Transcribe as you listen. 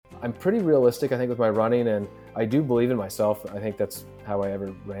I'm pretty realistic, I think, with my running, and I do believe in myself. I think that's how I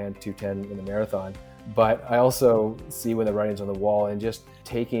ever ran 2:10 in the marathon. But I also see when the writing's on the wall, and just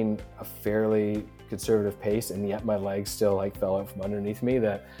taking a fairly conservative pace, and yet my legs still like fell out from underneath me,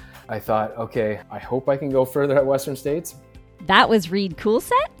 that I thought, okay, I hope I can go further at Western States. That was Reed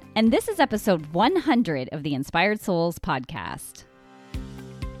Coolset, and this is episode 100 of the Inspired Souls podcast.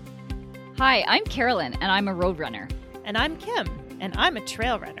 Hi, I'm Carolyn, and I'm a road runner. And I'm Kim, and I'm a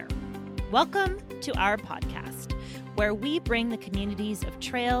trail runner. Welcome to our podcast, where we bring the communities of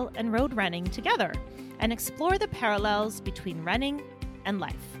trail and road running together and explore the parallels between running and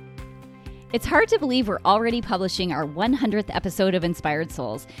life. It's hard to believe we're already publishing our 100th episode of Inspired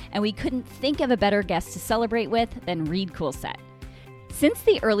Souls, and we couldn't think of a better guest to celebrate with than Reed Coolset. Since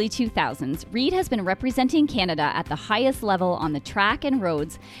the early 2000s, Reed has been representing Canada at the highest level on the track and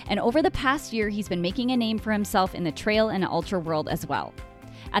roads, and over the past year, he's been making a name for himself in the trail and ultra world as well.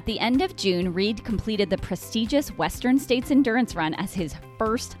 At the end of June, Reed completed the prestigious Western States Endurance Run as his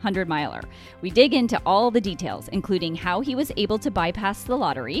first 100-miler. We dig into all the details, including how he was able to bypass the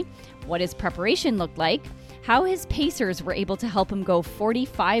lottery, what his preparation looked like, how his pacers were able to help him go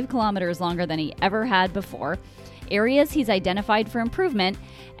 45 kilometers longer than he ever had before, areas he's identified for improvement,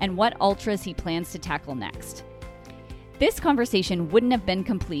 and what ultras he plans to tackle next. This conversation wouldn't have been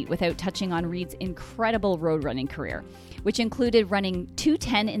complete without touching on Reed's incredible road running career, which included running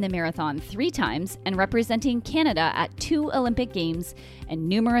 2:10 in the marathon 3 times and representing Canada at 2 Olympic Games and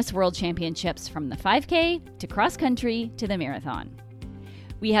numerous world championships, from the 5K to cross country to the marathon.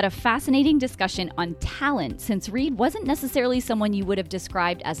 We had a fascinating discussion on talent, since Reed wasn't necessarily someone you would have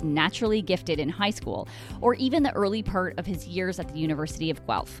described as naturally gifted in high school or even the early part of his years at the University of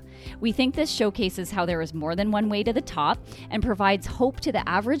Guelph. We think this showcases how there is more than one way to the top and provides hope to the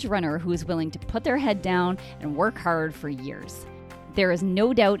average runner who is willing to put their head down and work hard for years. There is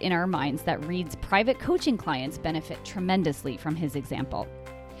no doubt in our minds that Reed's private coaching clients benefit tremendously from his example.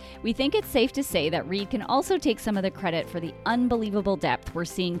 We think it's safe to say that Reed can also take some of the credit for the unbelievable depth we're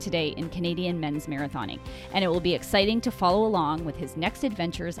seeing today in Canadian men's marathoning, and it will be exciting to follow along with his next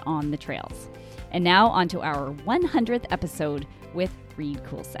adventures on the trails. And now onto our 100th episode with Reed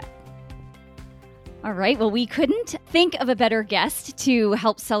Coolset. All right, well, we couldn't think of a better guest to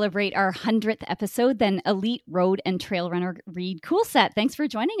help celebrate our 100th episode than elite road and trail runner Reed Coolset. Thanks for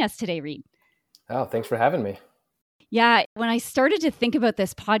joining us today, Reed. Oh, thanks for having me. Yeah, when I started to think about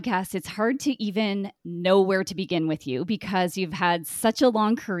this podcast, it's hard to even know where to begin with you because you've had such a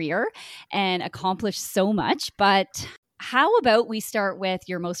long career and accomplished so much. But how about we start with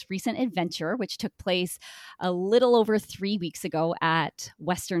your most recent adventure, which took place a little over 3 weeks ago at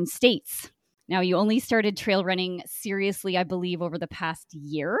Western States. Now, you only started trail running seriously, I believe, over the past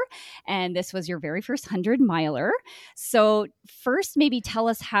year, and this was your very first 100-miler. So first, maybe tell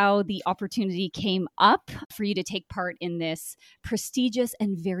us how the opportunity came up for you to take part in this prestigious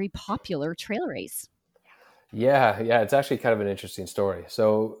and very popular trail race. Yeah, it's actually kind of an interesting story.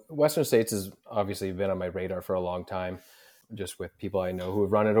 So Western States has obviously been on my radar for a long time, just with people I know who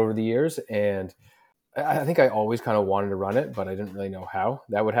have run it over the years. And I think I always kind of wanted to run it, but I didn't really know how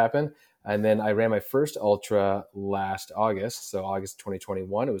that would happen. And then I ran my first ultra last August. So August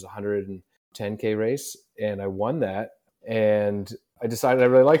 2021, it was a 110K race, and I won that. And I decided I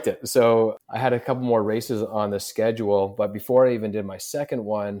really liked it. So I had a couple more races on the schedule. But before I even did my second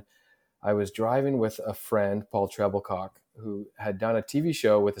one, I was driving with a friend, Paul Treblecock, who had done a TV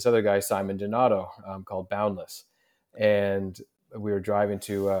show with this other guy, Simon Donato, called Boundless. And we were driving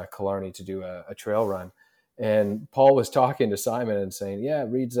to Killarney to do a trail run. And Paul was talking to Simon and saying, yeah,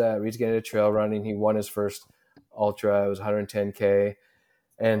 Reed's getting into trail running. He won his first ultra. It was 110K.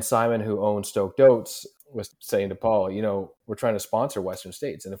 And Simon, who owns Stoked Oats, was saying to Paul, we're trying to sponsor Western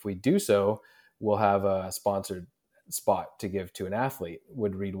States. And if we do so, we'll have a sponsored spot to give to an athlete.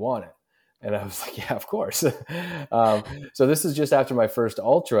 Would Reed want it? And I was like, yeah, of course. So this is just after my first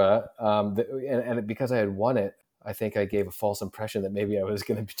ultra. And because I had won it, I think I gave a false impression that maybe I was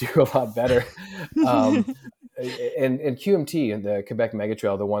going to do a lot better. And QMT, and the Quebec Mega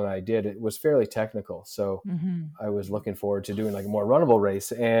Trail, the one that I did, it was fairly technical. So I was looking forward to doing like a more runnable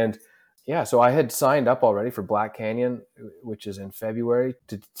race. And yeah, so I had signed up already for Black Canyon, which is in February,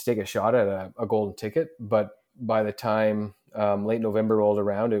 to take a shot at a golden ticket. But by the time late November rolled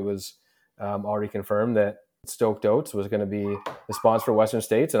around, it was already confirmed that Stoked Oats was going to be the sponsor for Western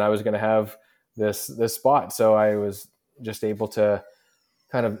States, and I was going to have this spot. So I was just able to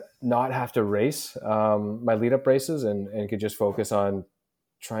kind of not have to race my lead up races and could just focus on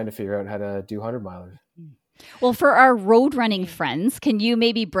trying to figure out how to do 100-milers. Well, for our road running friends, can you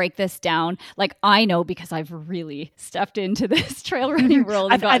maybe break this down? Like, I know because I've really stepped into this trail running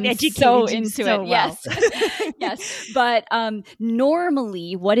world and gotten so into it. Well. Yes. Yes. But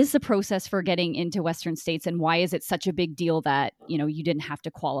normally, what is the process for getting into Western states, and why is it such a big deal that, you didn't have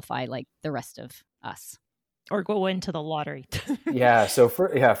to qualify like the rest of us? Or go into the lottery. Yeah. So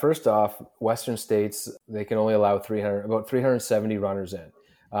first off, Western states, they can only allow about 370 runners in.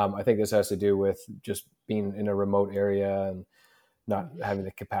 I think this has to do with just being in a remote area and not having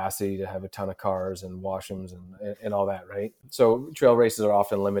the capacity to have a ton of cars and washrooms and all that, right? So trail races are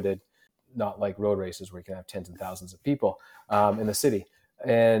often limited, not like road races where you can have tens and thousands of people in the city.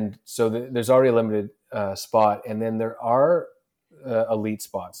 And so there's already a limited spot. And then there are elite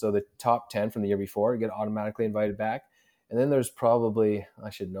spots. So the top 10 from the year before get automatically invited back. And then there's probably, I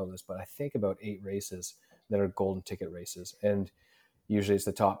should know this, but I think about 8 races that are golden ticket races. And usually it's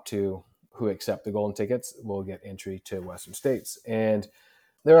the top 2 who accept the golden tickets will get entry to Western states. And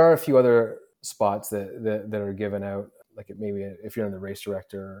there are a few other spots that are given out, like maybe if you're in the race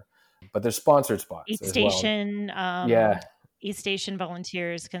director, but there's sponsored spots. East as Station, well. East Station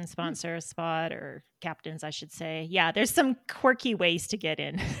volunteers can sponsor a spot, or captains, I should say. Yeah, there's some quirky ways to get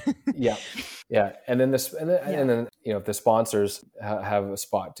in. Yeah. And then if the sponsors have a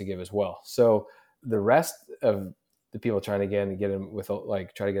spot to give as well. So the rest of the people trying to get in with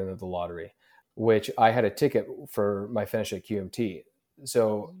try to get into the lottery, which I had a ticket for my finish at QMT.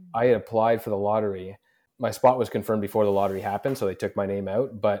 So I had applied for the lottery. My spot was confirmed before the lottery happened, so they took my name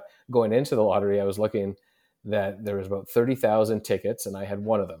out. But going into the lottery, I was looking that there was about 30,000 tickets and I had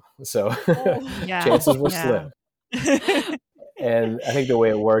one of them. So chances were slim. And I think the way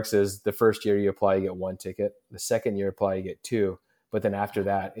it works is the first year you apply, you get 1 ticket. The second year apply, you get 2. But then after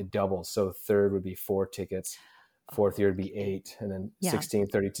that, it doubles. So third would be 4 tickets. Fourth year would be 8, and then 16,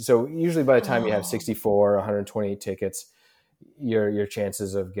 32. So usually by the time you have 64, 128 tickets, your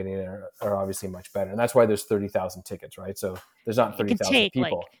chances of getting in are obviously much better. And that's why there's 30,000 tickets, right? So there's not 30,000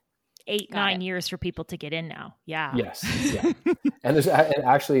 people. Like 8-9 years for people to get in now. Yeah. Yes. Yeah. And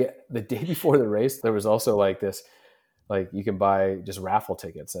actually the day before the race, there was also like this, like you can buy just raffle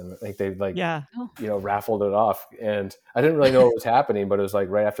tickets, and I think they raffled it off. And I didn't really know what was happening, but it was like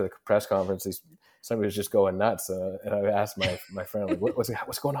right after the press conference, somebody was just going nuts. And I asked my friend, like,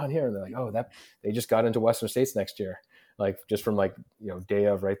 what's going on here? And they're like, oh, that they just got into Western states next year, like just from day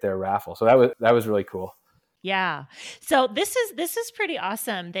of right there raffle. So that was really cool. Yeah. So this is pretty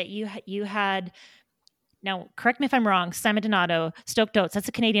awesome that you had. Now, correct me if I'm wrong. Simon Donato, Stoked Oats. That's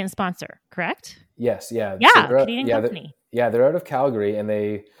a Canadian sponsor, correct? Yes. Yeah. Yeah. So Canadian company. They're out of Calgary, and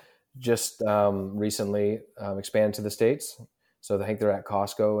they just recently expanded to the States. So I think they're at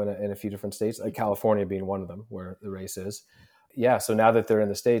Costco in a few different states, like California being one of them, where the race is. Yeah. So now that they're in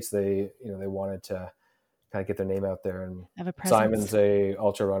the States, they wanted to kind of get their name out there, and have a presence. Simon's a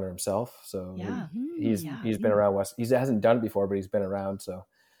ultra runner himself, so he's been around West. He hasn't done it before, but he's been around, so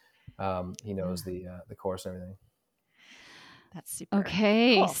he knows the course and everything. That's super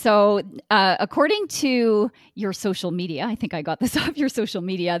okay. Cool. So according to your social media, I think I got this off your social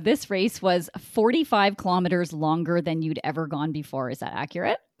media, this race was 45 kilometers longer than you'd ever gone before. Is that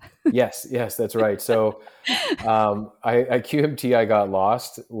accurate? Yes, that's right. So at QMT, I got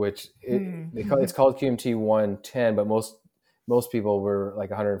lost, which it's called QMT 110, but most people were like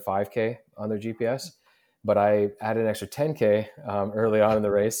 105K on their GPS. But I added an extra 10K early on in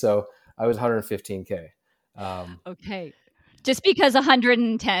the race, so I was 115K. Okay. Just because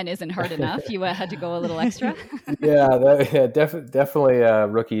 110 isn't hard enough, you had to go a little extra? Definitely a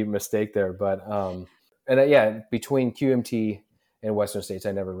rookie mistake there. But between QMT and Western States,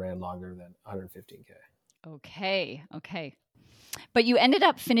 I never ran longer than 115K. Okay. But you ended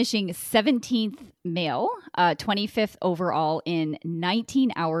up finishing 17th male, 25th overall in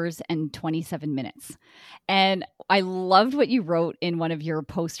 19 hours and 27 minutes. And I loved what you wrote in one of your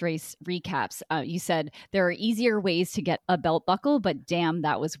post-race recaps. You said, there are easier ways to get a belt buckle, but damn,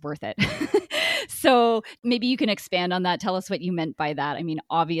 that was worth it. So maybe you can expand on that. Tell us what you meant by that. I mean,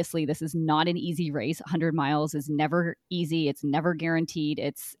 obviously, this is not an easy race. 100 miles is never easy. It's never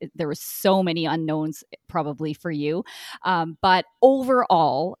guaranteed. There were so many unknowns probably for you. But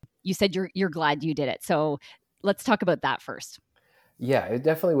overall, you said you're glad you did it. So let's talk about that first. Yeah, it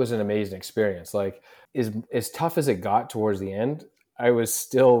definitely was an amazing experience. Like, as tough as it got towards the end, I was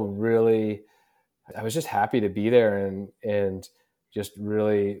just happy to be there and just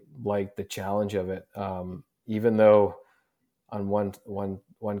really like the challenge of it. Even though on one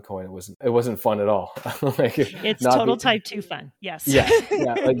coin, it wasn't fun at all. Like, it's total type 2 fun. Yes. Yeah.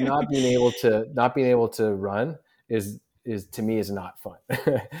 Like not being able to run is is to me is not fun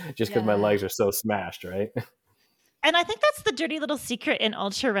just because my legs are so smashed, right? And I think that's the dirty little secret in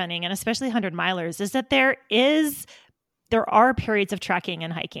ultra running, and especially 100 milers, is that there are periods of trekking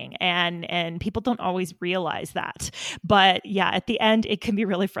and hiking, and people don't always realize that. But yeah, at the end, it can be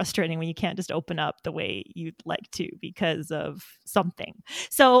really frustrating when you can't just open up the way you'd like to because of something.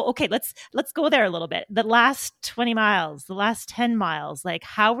 So, okay, let's go there a little bit. The last 20 miles, the last 10 miles, like,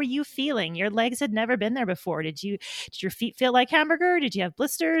 how were you feeling? Your legs had never been there before. Did your feet feel like hamburger? Did you have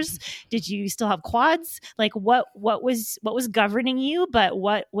blisters? Did you still have quads? Like, what was governing you, but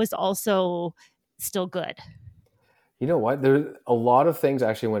what was also still good? You know what? There a lot of things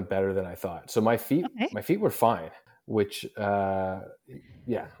actually went better than I thought. So my feet were fine, which I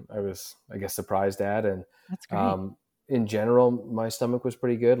was, I guess, surprised at. And that's great. In general, my stomach was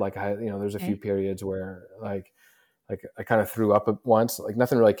pretty good. Like there's a few periods where like I kind of threw up at once. Like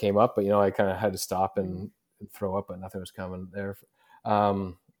nothing really came up, but I kind of had to stop and throw up, but nothing was coming there. I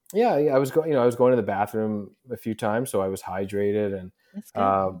was going to the bathroom a few times, so I was hydrated, and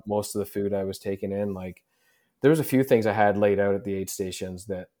most of the food I was taking in, like. There was a few things I had laid out at the aid stations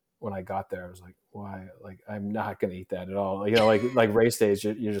that when I got there, I was like, why? Like, I'm not going to eat that at all. Like race days,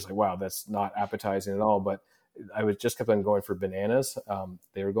 you're just like, wow, that's not appetizing at all. But I was just kept on going for bananas.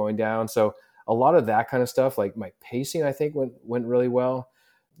 They were going down. So a lot of that kind of stuff, like my pacing, I think went really well.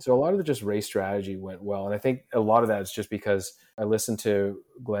 So a lot of the just race strategy went well. And I think a lot of that is just because I listened to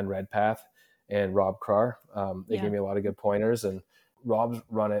Glenn Redpath and Rob Krar. They gave me a lot of good pointers, and Rob's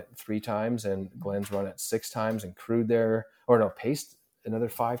run it 3 times and Glenn's run it 6 times and paced another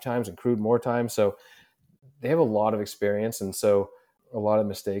 5 times and crewed more times. So they have a lot of experience. And so a lot of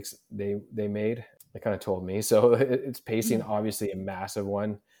mistakes they made, they kind of told me. So it's pacing, obviously a massive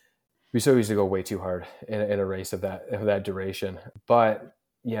one. We so used to go way too hard in a race of that duration. But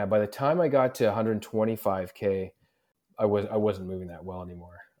yeah, by the time I got to 125K, I wasn't moving that well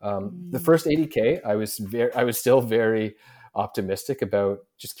anymore. The first 80K, I was still very optimistic about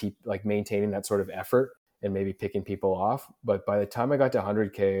just keep like maintaining that sort of effort and maybe picking people off. But by the time I got to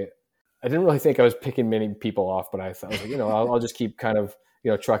 100K, I didn't really think I was picking many people off, but I thought, I was like, I'll just keep kind of,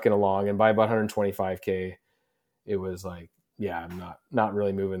 trucking along. And by about 125K, it was like, yeah, I'm not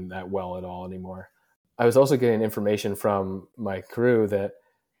really moving that well at all anymore. I was also getting information from my crew that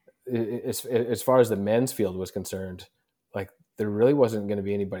as far as the men's field was concerned, like there really wasn't going to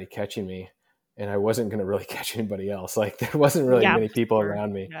be anybody catching me. And I wasn't going to really catch anybody else. Like there wasn't really many people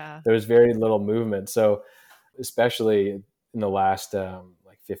around me. Yeah. There was very little movement. So especially in the last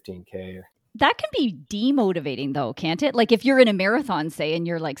 15K. That can be demotivating though, can't it? Like if you're in a marathon, say, and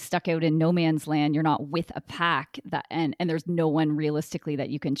you're like stuck out in no man's land, you're not with a pack and there's no one realistically that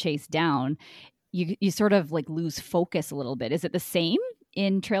you can chase down. You sort of like lose focus a little bit. Is it the same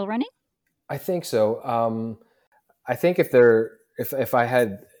in trail running? I think so. I think if I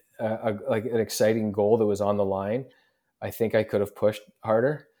had like an exciting goal that was on the line, I think I could have pushed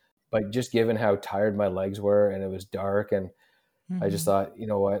harder, but just given how tired my legs were and it was dark, and I just thought, you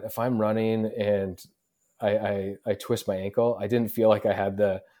know what, if I'm running and I twist my ankle, I didn't feel like I had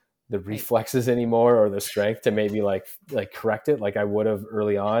the reflexes anymore or the strength to maybe like correct it like I would have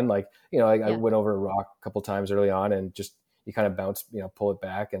early on. Like, I went over a rock a couple times early on and just, you kind of bounce, pull it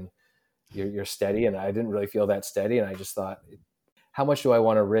back and you're steady. And I didn't really feel that steady. And I just thought, how much do I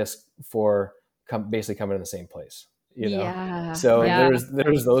want to risk for basically coming in the same place? So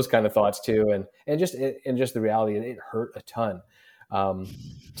there was those kind of thoughts too. And just the reality, it hurt a ton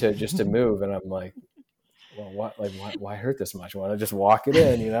to move. And I'm like, well, why hurt this much? Why don't I just walk it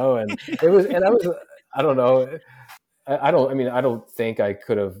in, And I don't know. I don't think I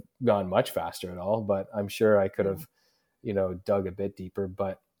could have gone much faster at all, but I'm sure I could have, dug a bit deeper,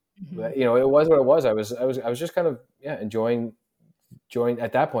 but it was what it was. I was just kind of, enjoying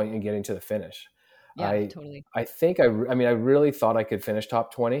at that point and getting to the finish. Totally. I think I really thought I could finish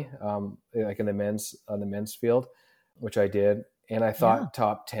top 20, like on the men's field, which I did. And I thought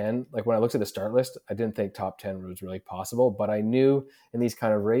top 10, like when I looked at the start list, I didn't think top 10 was really possible, but I knew in these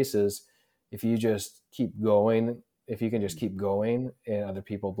kind of races, if you just keep going, if you can just keep going and other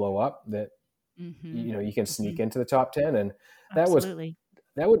people blow up, that, you can sneak into the top 10. And that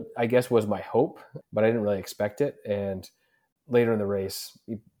would, I guess, was my hope, but I didn't really expect it. And later in the race,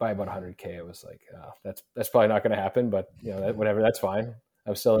 by about 100K, I was like, oh, that's probably not going to happen, but whatever, that's fine.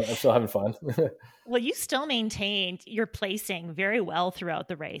 I'm still having fun. Well, you still maintained your placing very well throughout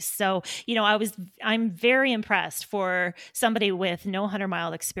the race. So, I'm very impressed for somebody with no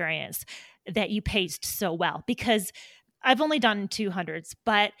 100-mile experience that you paced so well, because I've only done 200s,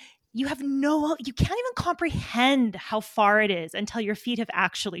 but you can't even comprehend how far it is until your feet have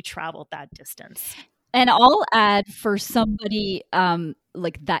actually traveled that distance. And I'll add for somebody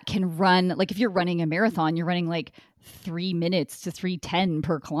like that can run, like if you're running a marathon, you're running like 3 minutes to 3:10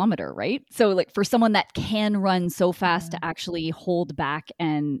 per kilometer, right? So like for someone that can run so fast to actually hold back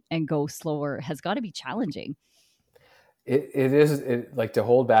and go slower has got to be challenging. It is like to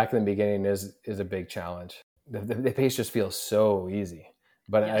hold back in the beginning is a big challenge. The pace just feels so easy,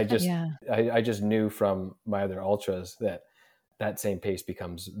 but I just knew from my other ultras that same pace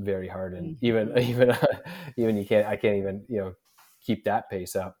becomes very hard, and even I can't even keep that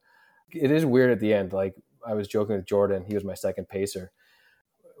pace up. It is weird at the end. Like I was joking with Jordan, he was my second pacer.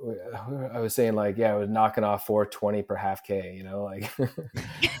 I was saying like, I was knocking off 4:20 per half K,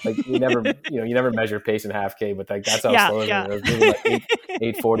 like you never measure pace in half K, but like that's how slow it is. It was really like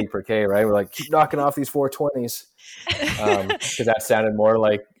 8:40 per K, right? We're like, keep knocking off these 4:20s. Cause that sounded more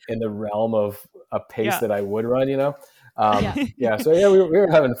like in the realm of a pace that I would run, So we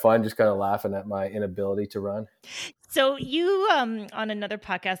were having fun, just kind of laughing at my inability to run. So you, on another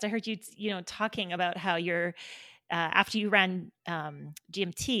podcast, I heard you, talking about how you're, after you ran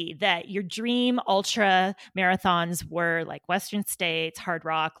GMT, that your dream ultra marathons were like Western States, Hard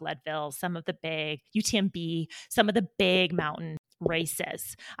Rock, Leadville, some of the big UTMB, some of the big mountain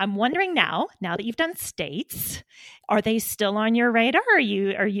races. I'm wondering now that you've done states, are they still on your radar? Are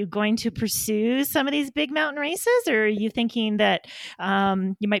you going to pursue some of these big mountain races, or are you thinking that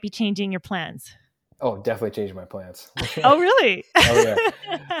you might be changing your plans? Oh, definitely changing my plans. Oh, really?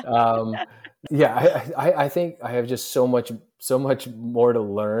 Oh, yeah. I think I have just so much more to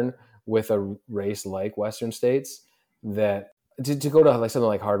learn with a race like Western States that to go to like something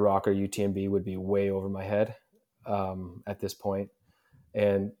like Hard Rock or UTMB would be way over my head at this point,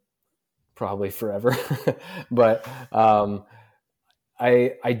 and probably forever. But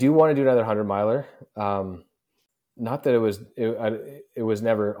I do want to do another 100-miler. Not that it was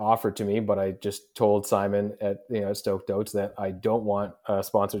never offered to me, but I just told Simon at Stoked Oats that I don't want a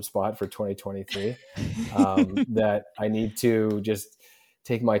sponsored spot for 2023. That I need to just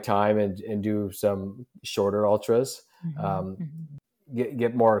take my time and do some shorter ultras,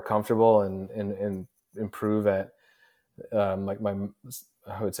 get more comfortable and improve at like my,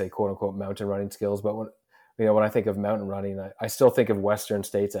 I would say, quote unquote mountain running skills. But when I think of mountain running, I still think of Western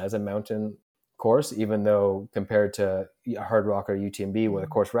States as a mountain course, even though compared to Hard Rock or UTMB, where the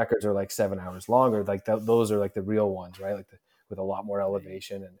course records are like 7 hours longer, like those are like the real ones, right? Like with a lot more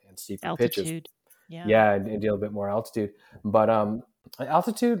elevation and steeper altitude. Pitches. And deal a bit more altitude. But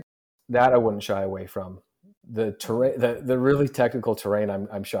altitude, that I wouldn't shy away from. The terrain, the really technical terrain,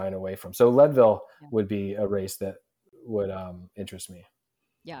 I'm shying away from. So Leadville would be a race that would interest me.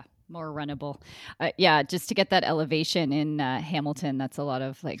 Yeah, more runnable. Just to get that elevation in Hamilton, that's a lot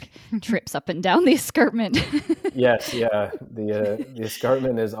of like trips up and down the escarpment. Yes, yeah. The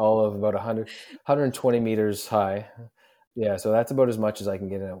escarpment is all of about 120 meters high. Yeah, so that's about as much as I can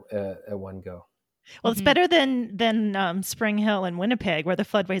get at one go. Well, it's better than Spring Hill in Winnipeg, where the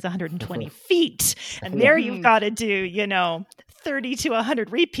floodway is 120 feet. And there you've got to do, 30 to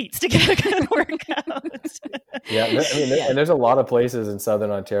 100 repeats to get a good workout. And there's a lot of places in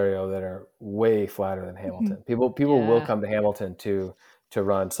Southern Ontario that are way flatter than Hamilton. People will come to Hamilton to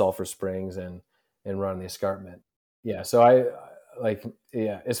run Sulphur Springs and run the escarpment. Yeah, so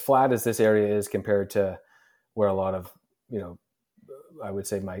as flat as this area is compared to where a lot of, I would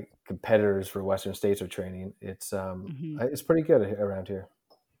say my competitors for Western States are training, it's pretty good around here.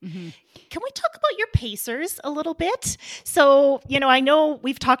 Mm-hmm. Can we talk about your pacers a little bit? So, I know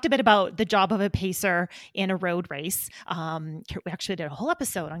we've talked a bit about the job of a pacer in a road race. We actually did a whole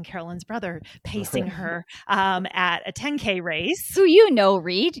episode on Carolyn's brother pacing her at a 10K race. Who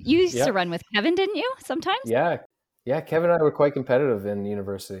Reed. You used to run with Kevin, didn't you, sometimes? Yeah. Kevin and I were quite competitive in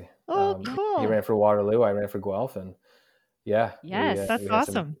university. Oh, cool. He ran for Waterloo. I ran for Guelph. And that's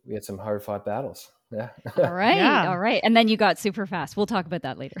awesome. We had some hard-fought battles. Yeah. All right. And then you got super fast. We'll talk about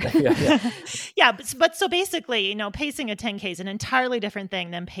that later. But so basically, pacing a 10K is an entirely different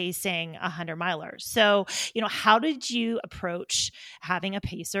thing than pacing a 100-miler. So, how did you approach having a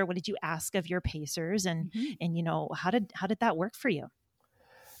pacer? What did you ask of your pacers? And how did that work for you?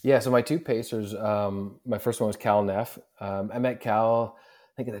 Yeah. So my two pacers, my first one was Cal Neff. I met Cal,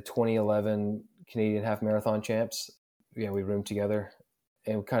 I think at the 2011 Canadian Half Marathon Champs. Yeah, we roomed together.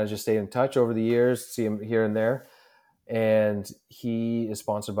 And we kind of just stayed in touch over the years, see him here and there. And he is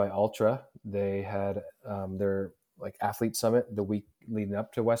sponsored by Ultra. They had their like athlete summit the week leading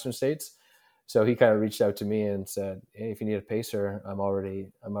up to Western States. So he kind of reached out to me and said, "Hey, if you need a pacer, I'm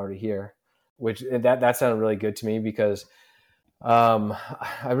already here." Which that sounded really good to me because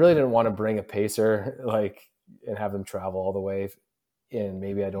I really didn't want to bring a pacer and have them travel all the way and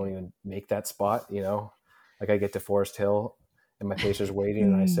maybe I don't even make that spot, like I get to Forest Hill and my pacer's waiting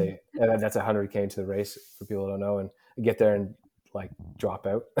and I say, and that's 100K into the race for people who don't know. And I get there and like drop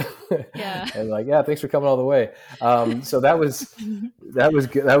out and like, yeah, thanks for coming all the way. So that was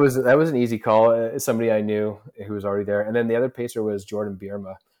good. That was an easy call. Somebody I knew who was already there. And then the other pacer was Jordan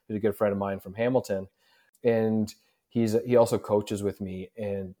Bierma, who's a good friend of mine from Hamilton. And he also coaches with me,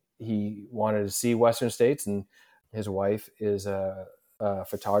 and he wanted to see Western States, and his wife is a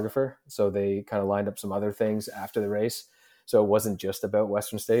photographer. So they kind of lined up some other things after the race. So it wasn't just about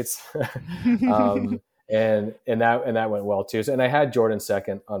Western States. And that went well too. And I had Jordan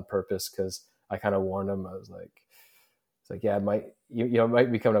second on purpose because I kind of warned him. I was like, it's like, yeah, it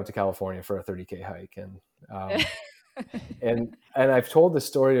might be coming up to California for a 30K hike. And I've told this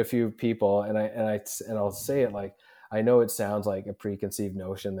story to a few people, and I'll say it like, I know it sounds like a preconceived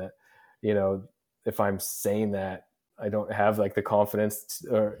notion that, if I'm saying that, I don't have like the confidence,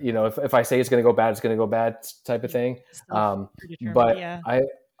 or, if I say it's going to go bad, it's going to go bad type of thing. But yeah.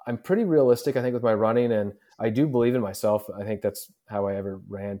 I'm pretty realistic, I think, with my running, and I do believe in myself. I think that's how I ever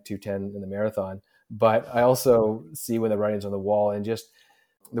ran 2:10 in the marathon. But I also see when the writing's on the wall, and just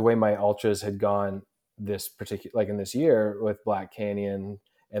the way my ultras had gone this particular, like in this year with Black Canyon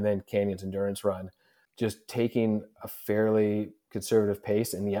and then Canyon's endurance run, just taking a fairly conservative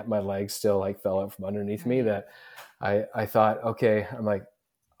pace, and yet my legs still like fell out from underneath me, that I thought, okay, I'm like,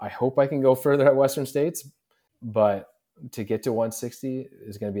 I hope I can go further at Western States, but to get to 160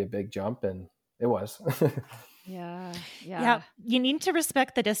 is going to be a big jump, and it was. Yeah. You need to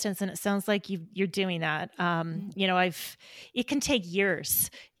respect the distance, and it sounds like you're doing that. It can take years.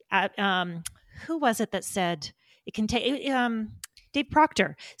 Who was it that said it can take? Dave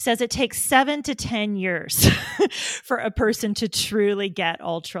Proctor says it takes 7 to 10 years for a person to truly get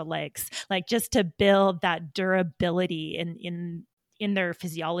ultra legs, like just to build that durability in their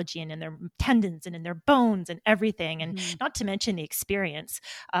physiology and in their tendons and in their bones and everything. And not to mention the experience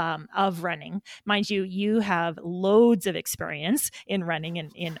of running. Mind you, you have loads of experience in running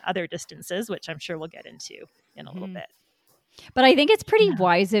and in other distances, which I'm sure we'll get into in a little bit. But I think it's pretty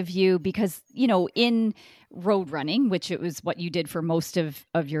wise of you because, in road running, which it was what you did for most of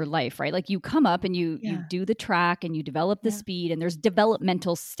your life, right? Like you come up and you do the track and you develop the speed, and there's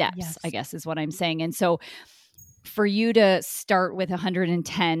developmental steps, I guess is what I'm saying. And so for you to start with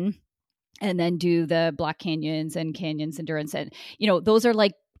 110 and then do the Black Canyons and Canyons endurance, and, those are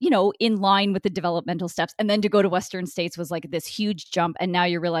like, in line with the developmental steps. And then to go to Western States was like this huge jump. And now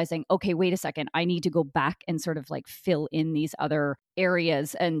you're realizing, okay, wait a second, I need to go back and sort of like fill in these other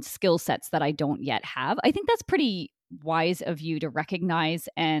areas and skill sets that I don't yet have. I think that's pretty wise of you to recognize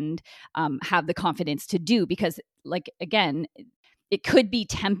and have the confidence to do, because like, again, it could be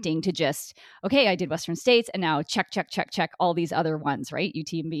tempting to just, okay, I did Western States and now check all these other ones, right?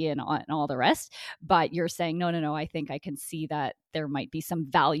 UTMB and all the rest. But you're saying, no, I think I can see that there might be some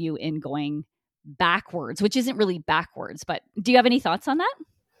value in going backwards, which isn't really backwards. But do you have any thoughts on that?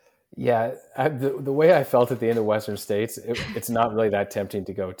 Yeah, the way I felt at the end of Western States, it's not really that tempting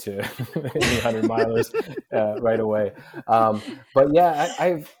to go to any 100 milers right away. But yeah,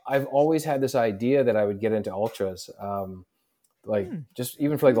 I've always had this idea that I would get into ultras. Just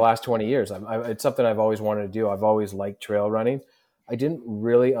even for like the last 20 years, it's something I've always wanted to do. I've always liked trail running. I didn't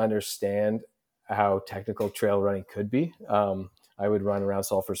really understand how technical trail running could be. I would run around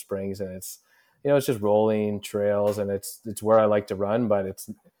Sulphur Springs, and it's just rolling trails, and it's where I like to run, but it's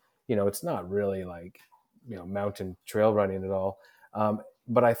not really like, mountain trail running at all.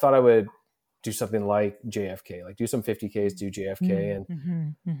 But I thought I would do something like JFK, like do some 50Ks, do JFK. And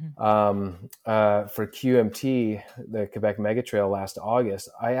for QMT, the Quebec Mega Trail last August,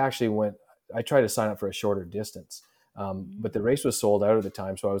 I tried to sign up for a shorter distance. But the race was sold out at the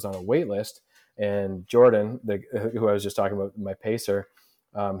time. So I was on a wait list, and Jordan, who I was just talking about, my pacer,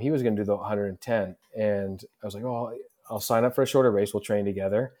 he was going to do the 110. And I was like, oh, I'll sign up for a shorter race. We'll train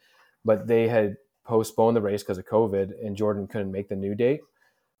together. But they had postponed the race because of COVID, and Jordan couldn't make the new date.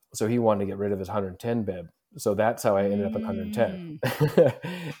 So he wanted to get rid of his 110 bib. So that's how I ended up at 110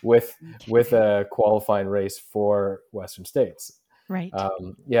 with a qualifying race for Western States. Right.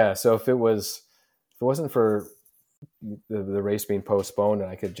 So if it wasn't for the race being postponed and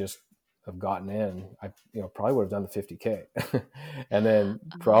I could just have gotten in, I probably would have done the 50K. And then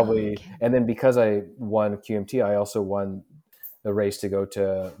and then because I won QMT, I also won the race to go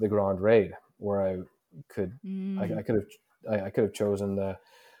to the Grand Raid, where I could have chosen the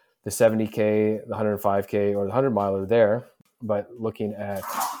 70K, the 105K, or the 100 miler there. But looking at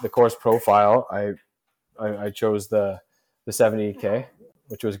the course profile, I chose the 70K,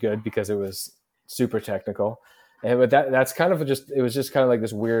 which was good because it was super technical. but that's kind of it was just kind of like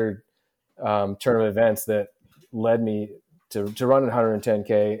this weird turn of events that led me to run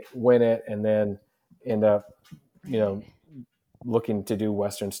 110K, win it, and then end up, looking to do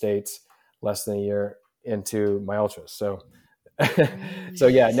Western States less than a year into my ultras. So,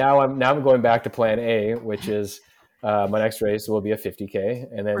 now I'm going back to plan A, which is my next race will be a 50K,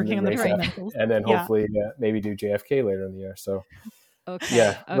 and then and then hopefully maybe do JFK later in the year. So.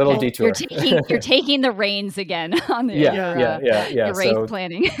 Okay. Little detour. You're taking the reins again on the your race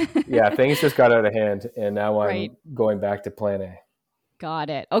planning. Things just got out of hand, and now I'm going back to plan A. Got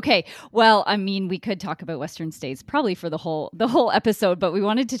it. Okay. Well, I mean, we could talk about Western States probably for the whole episode, but we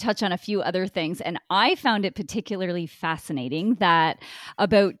wanted to touch on a few other things. And I found it particularly fascinating that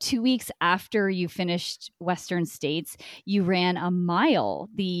about 2 weeks after you finished Western States, you ran a mile,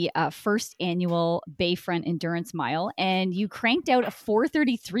 the first annual Bayfront Endurance Mile, and you cranked out a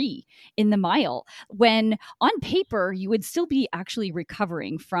 4:33 in the mile when on paper you would still be actually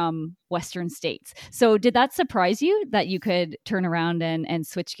recovering from Western States. So did that surprise you that you could turn around and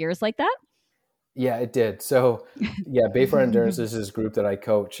switch gears like that? Yeah, it did. So Bayfront Endurance is this group that I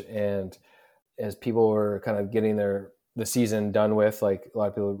coach, and as people were kind of getting the season done with, like a lot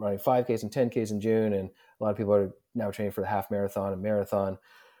of people are running 5Ks and 10Ks in June, and a lot of people are now training for the half marathon and marathon.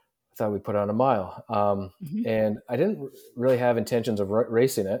 I thought we'd put on a mile. And I didn't really have intentions of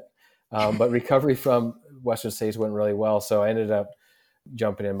racing it, but recovery from Western States went really well. So I ended up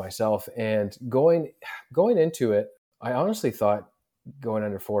jumping in myself, and going into it, I honestly thought going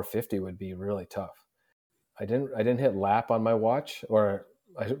under 450 would be really tough. I didn't hit lap on my watch, or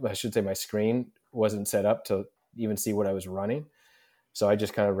I should say my screen wasn't set up to even see what I was running. So I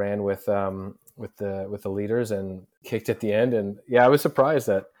just kind of ran with the leaders and kicked at the end. And I was surprised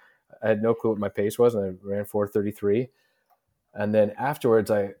that I had no clue what my pace was, and I ran 4:33. And then afterwards,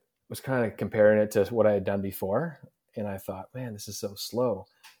 I was kind of comparing it to what I had done before, and I thought, man, this is so slow.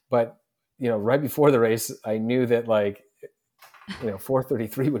 But right before the race, I knew that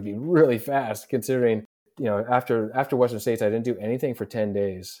 4:33 would be really fast, considering after Western States, I didn't do anything for 10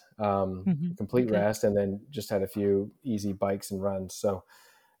 days, complete rest, and then just had a few easy bikes and runs. So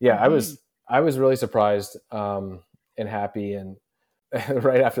I was really surprised and happy. And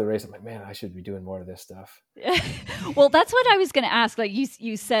right after the race, I'm like, man, I should be doing more of this stuff. Well, that's what I was going to ask. Like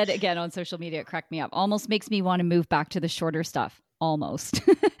you said again on social media, it cracked me up. Almost makes me want to move back to the shorter stuff. Almost.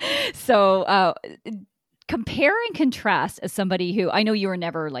 So compare and contrast as somebody who, I know you were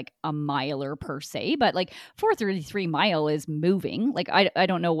never like a miler per se, but like 4:33 mile is moving. Like I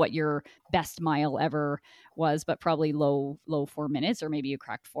don't know what your best mile ever was, but probably low 4 minutes, or maybe you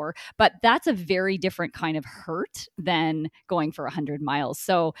cracked 4. But that's a very different kind of hurt than going for 100 miles.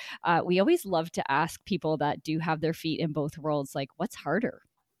 So we always love to ask people that do have their feet in both worlds, like, what's harder?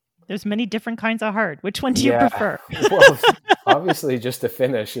 There's many different kinds of hard. Which one do you prefer? Well, obviously, just to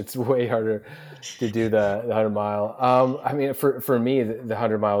finish, it's way harder to do the 100 mile. I mean, for me, the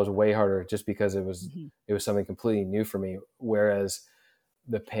 100 mile was way harder just because it was something completely new for me. Whereas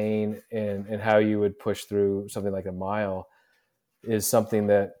the pain and how you would push through something like a mile is something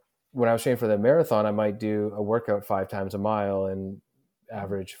that when I was training for the marathon, I might do a workout 5 times a mile and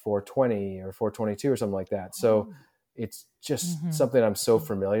average 4:20 or 4:22 or something like that. So it's just something I'm so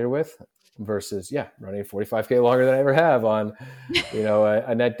familiar with versus running 45K longer than I ever have on,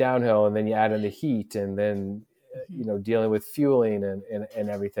 a net downhill, and then you add in the heat, and then, dealing with fueling and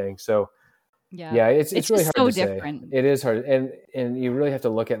everything. So it's really hard to say. It is hard. And you really have to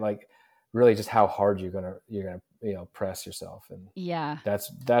look at really just how hard you're going to press yourself. And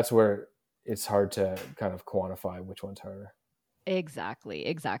that's where it's hard to kind of quantify which one's harder.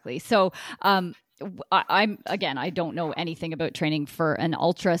 Exactly. So, I don't know anything about training for an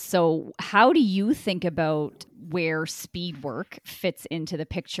ultra. So how do you think about where speed work fits into the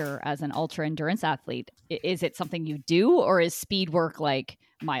picture as an ultra endurance athlete? Is it something you do, or is speed work like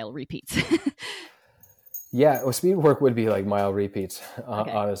mile repeats? Well, speed work would be like mile repeats,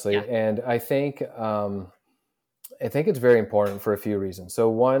 honestly. Yeah. And I think it's very important for a few reasons. So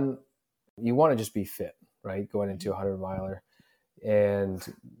one, you want to just be fit, right? Going into a 100 miler, and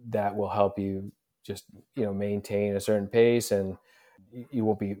that will help you just, maintain a certain pace, and you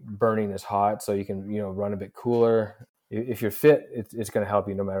won't be burning as hot, so you can, run a bit cooler. If you're fit, it's going to help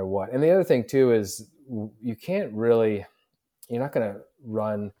you no matter what. And the other thing too is you're not going to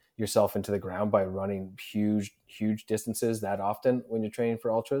run yourself into the ground by running huge distances that often when you're training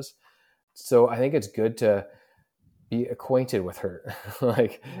for ultras. So I think it's good to be acquainted with hurt,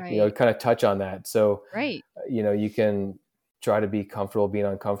 kind of touch on that. So, you can try to be comfortable being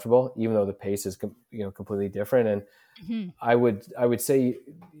uncomfortable, even though the pace is, completely different. And I would say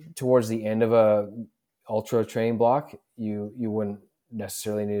towards the end of a ultra training block, you wouldn't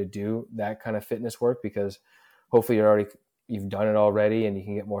necessarily need to do that kind of fitness work, because hopefully you've done it already and you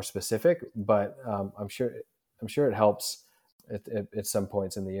can get more specific. But I'm sure it helps at some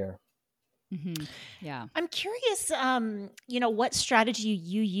points in the year. Mm-hmm. Yeah. I'm curious, what strategy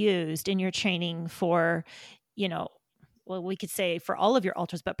you used in your training for, well, we could say for all of your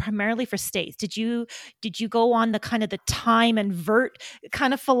ultras, but primarily for states. Did you go on the kind of the time and vert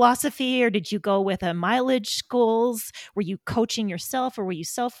kind of philosophy, or did you go with a mileage goals? Were you coaching yourself, or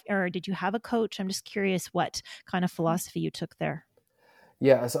or did you have a coach? I'm just curious what kind of philosophy you took there.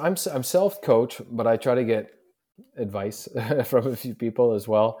 Yeah, so I'm self-coach, but I try to get advice from a few people as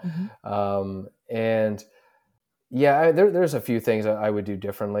well. Mm-hmm. And yeah, there's a few things that I would do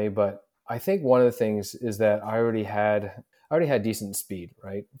differently, but I think one of the things is that I already had decent speed,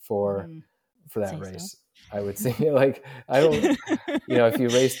 right? For that Say race. so. I would say, like, I don't,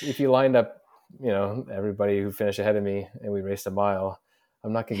 if you lined up, everybody who finished ahead of me and we raced a mile,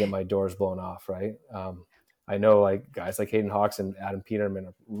 I'm not gonna get my doors blown off, right? I know, like, guys like Hayden Hawks and Adam Peterman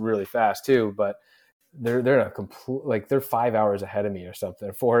are really fast too, but they're in a complete, like, they're 5 hours ahead of me or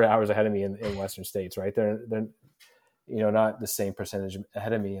something, 4 hours ahead of me in Western States, right? They're not the same percentage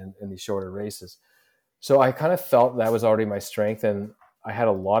ahead of me in these shorter races. So I kind of felt that was already my strength, and I had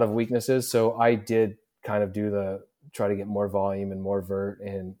a lot of weaknesses. So I did kind of try to get more volume and more vert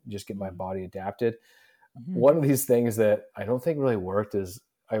and just get my body adapted. Mm-hmm. One of these things that I don't think really worked is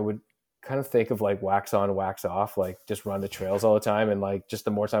I would kind of think of like wax on, wax off, like just run the trails all the time. And like, just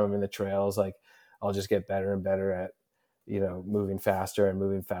the more time I'm in the trails, like I'll just get better and better at, moving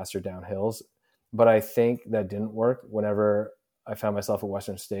faster down hills. But I think that didn't work whenever I found myself at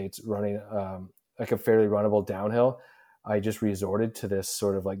Western States running like a fairly runnable downhill. I just resorted to this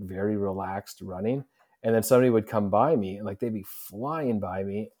sort of like very relaxed running. And then somebody would come by me and like they'd be flying by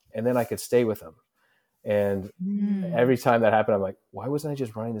me, and then I could stay with them. And every time that happened, I'm like, why wasn't I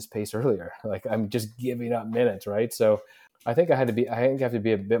just running this pace earlier? Like, I'm just giving up minutes, right? So I think I have to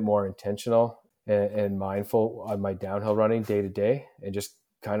be a bit more intentional and mindful on my downhill running day to day, and just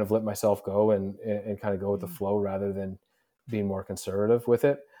kind of let myself go and kind of go with the flow rather than being more conservative with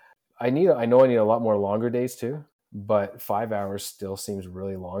it. I know I need a lot more longer days too, but 5 hours still seems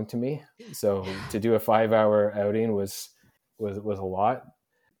really long to me. So to do a 5 hour outing was a lot,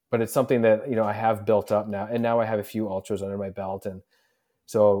 but it's something that, I have built up now, and now I have a few ultras under my belt. And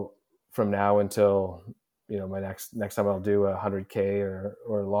so from now until, my next time I'll do 100K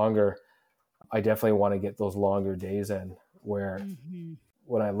or longer, I definitely want to get those longer days in, where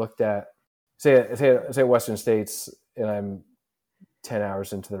when I looked at, say Western States, and I'm 10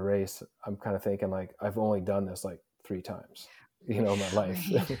 hours into the race, I'm kind of thinking like, I've only done this like 3 times, in my life.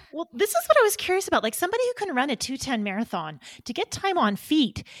 Right. Well, this is what I was curious about. Like, somebody who can run a 2:10 marathon, to get time on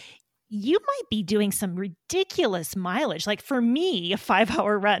feet, you might be doing some ridiculous mileage. Like, for me, a 5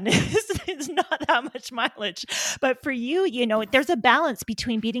 hour run is not that much mileage. But for you, there's a balance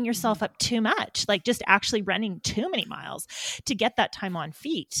between beating yourself up too much, like just actually running too many miles to get that time on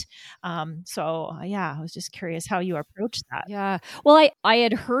feet. So I was just curious how you approach that. Yeah. Well, I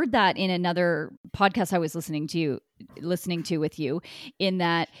had heard that in another podcast I was listening to with you, in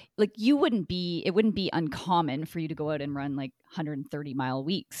that, like, it wouldn't be uncommon for you to go out and run like 130-mile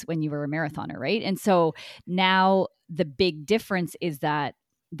weeks when you were a marathoner, right? And so now the big difference is that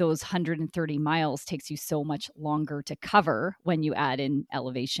those 130 miles takes you so much longer to cover when you add in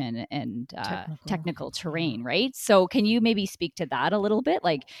elevation and technical terrain, right? So can you maybe speak to that a little bit?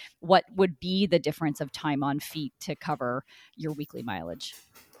 Like, what would be the difference of time on feet to cover your weekly mileage?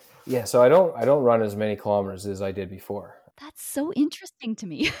 Yeah, so I don't run as many kilometers as I did before. That's so interesting to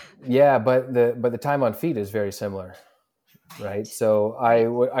me. Yeah, but the time on feet is very similar, right? So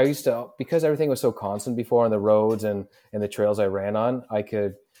I used to, because everything was so constant before on the roads and the trails I ran on, I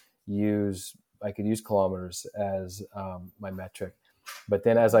could use kilometers as my metric. But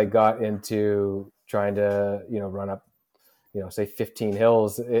then as I got into trying to run up say 15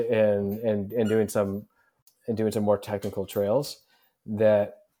 hills and doing some more technical trails,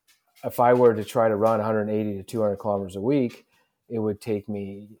 that if I were to try to run 180 to 200 kilometers a week, it would take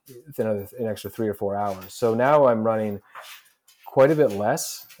me an extra 3 or 4 hours. So now I'm running quite a bit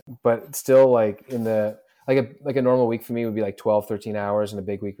less, but still like in the, like a normal week for me would be like 12, 13 hours, and a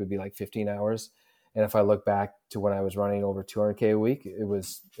big week would be like 15 hours. And if I look back to when I was running over 200K a week, it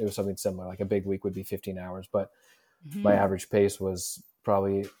was something similar. Like a big week would be 15 hours, but my average pace was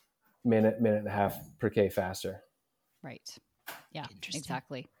probably minute and a half per K faster. Right. Yeah, Interesting.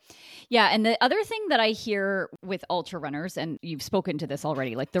 exactly. Yeah. And the other thing that I hear with ultra runners, and you've spoken to this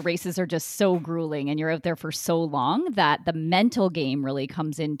already, like the races are just so grueling and you're out there for so long that the mental game really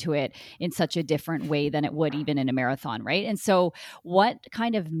comes into it in such a different way than it would even in a marathon, right? And so what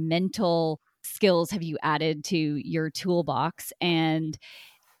kind of mental skills have you added to your toolbox? And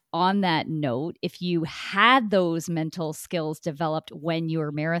on that note, if you had those mental skills developed when you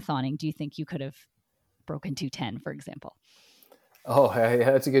were marathoning, do you think you could have broken 2:10, for example? Oh,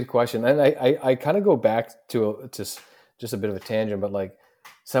 yeah, that's a good question. And I kind of go back to just a bit of a tangent, but like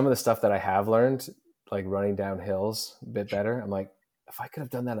some of the stuff that I have learned, like running down hills a bit better. I'm like, if I could have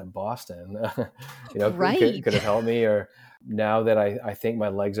done that in Boston, Right. could have helped me. Or now that I think my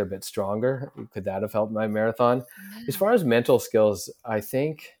legs are a bit stronger, could that have helped my marathon? As far as mental skills, I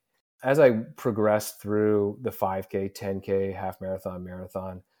think as I progressed through the 5K, 10K, half marathon,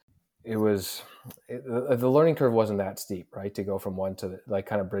 the learning curve wasn't that steep, right? To go from one to like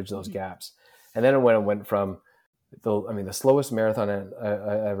kind of bridge those gaps. And then when it went from the slowest marathon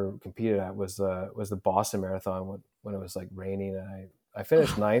I ever competed at was the Boston Marathon when it was like raining, and I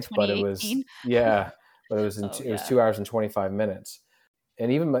finished ninth, but it was, 2018. but it was Oh, it was 2 hours and 25 minutes.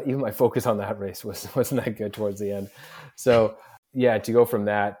 And even my focus on that race wasn't that good towards the end. So yeah, to go from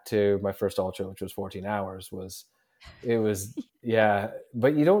that to my first ultra, which was 14 hours, yeah,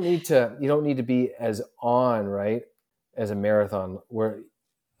 but you don't need to be as on, right, as a marathon, where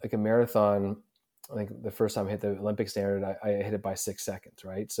like a marathon, I think the first time I hit the Olympic standard, I hit it by 6 seconds,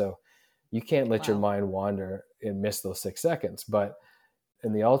 right? So you can't let your mind wander and miss those 6 seconds. But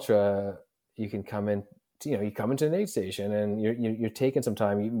in the ultra, you can come in, you come into an aid station and you're taking some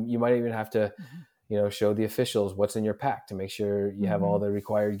time. You might even have to, show the officials what's in your pack to make sure you have all the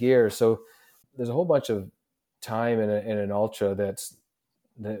required gear. So there's a whole bunch of time in an ultra that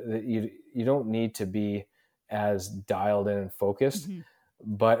you don't need to be as dialed in and focused,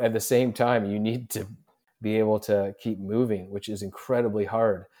 but at the same time you need to be able to keep moving, which is incredibly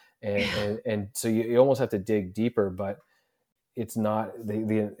hard, and so you almost have to dig deeper, but it's not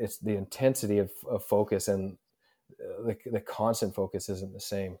it's the intensity of focus, and the constant focus isn't the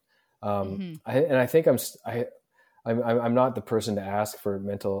same. I think I'm not the person to ask for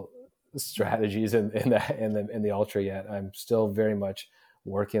mental strategies in the ultra yet. I'm still very much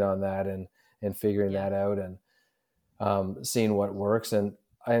working on that and figuring that out, and seeing what works. And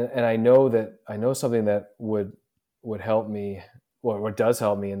I know something that would help me, or what does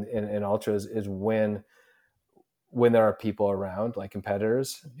help me in ultras, is when there are people around, like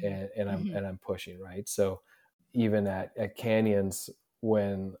competitors, and I'm pushing, right? So even at canyons,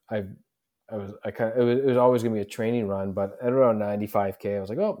 when it was always going to be a training run, but at around 95K, I was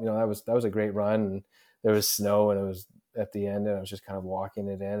like, oh, that was a great run. And there was snow, and it was at the end, and I was just kind of walking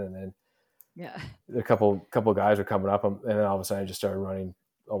it in. And then a couple guys were coming up, and then all of a sudden I just started running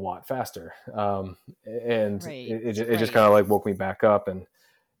a lot faster. It just kind of like woke me back up. And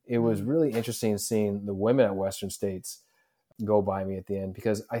it was really interesting seeing the women at Western States go by me at the end,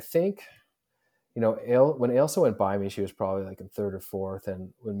 because I think, when Ailsa went by me, she was probably like in third or fourth.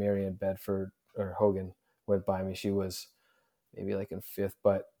 And when Marianne Bedford or Hogan went by me, she was maybe like in fifth.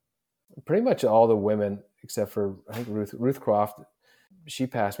 But pretty much all the women, except for I think Ruth Croft, she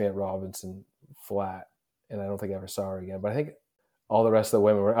passed me at Robinson Flat, and I don't think I ever saw her again. But I think all the rest of the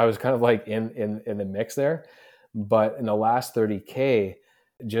women I was kind of like in the mix there. But in the last 30K,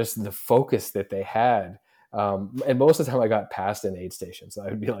 just the focus that they had. And most of the time I got passed in aid stations. So I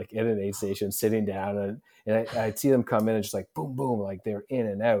would be like in an aid station sitting down, and I'd see them come in and just like boom, boom, like they're in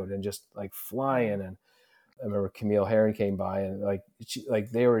and out and just like flying. And I remember Camille Herron came by, and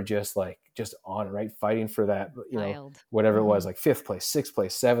they were just on it, right? Fighting for that, whatever it was, like 5th place, 6th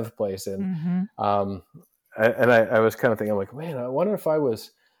place, 7th place. And, I was kind of thinking, I'm like, man, I wonder if I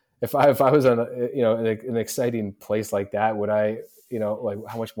was on an exciting place like that, would I, like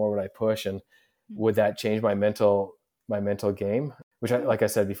how much more would I push, and would that change my mental game? Which, like I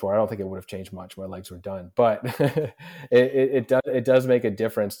said before, I don't think it would have changed much. My legs were done, but it does make a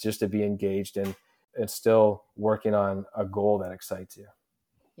difference just to be engaged and still working on a goal that excites you.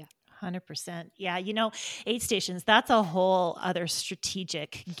 100%. Yeah. Aid stations, that's a whole other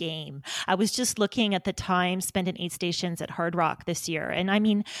strategic game. I was just looking at the time spent in aid stations at Hard Rock this year. And I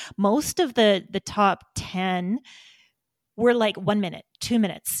mean, most of the top 10 were like 1 minute, 2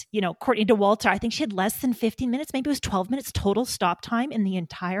 minutes. Courtney Dauwalter, I think she had less than 15 minutes. Maybe it was 12 minutes total stop time in the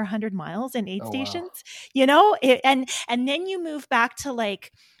entire 100 miles in aid stations. Wow. And then you move back to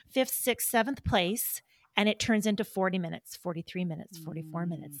like 5th, 6th, 7th place, and it turns into 40 minutes, 43 minutes, 44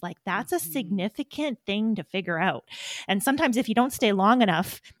 minutes. Like that's a significant thing to figure out. And sometimes if you don't stay long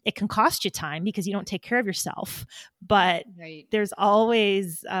enough, it can cost you time because you don't take care of yourself. but Right. there's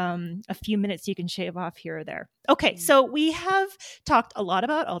always a few minutes you can shave off here or there. Okay, so we have talked a lot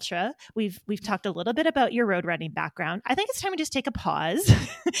about ultra. We've talked a little bit about your road running background. I think it's time we just take a pause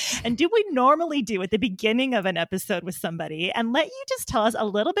and do what we normally do at the beginning of an episode with somebody, and let you just tell us a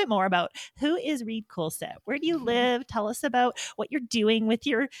little bit more about who is Reed Coolset. Where do you live? Tell us about what you're doing with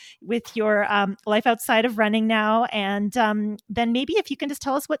your life outside of running now, and then maybe if you can just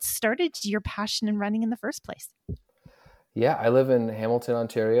tell us what started your passion in running in the first place. Yeah, I live in Hamilton,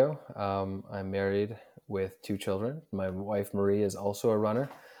 Ontario. I'm married with 2 children. My wife, Marie, is also a runner.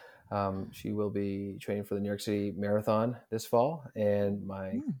 She will be training for the New York City Marathon this fall. And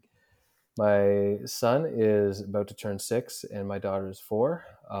my son is about to turn 6 and my daughter is 4.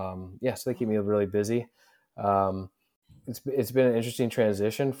 So they keep me really busy. It's been an interesting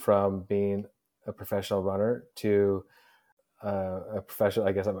transition from being a professional runner to a professional.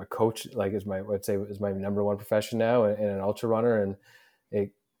 I guess I'm a coach, like is my number one profession now, and an ultra runner. And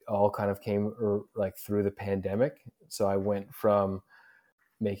it all kind of came like through the pandemic. So I went from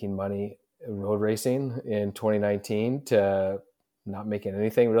making money road racing in 2019 to not making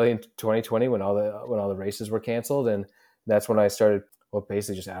anything really in 2020 when all the races were canceled. And that's when I started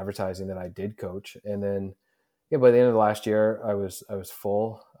basically just advertising that I did coach. And then by the end of the last year, I was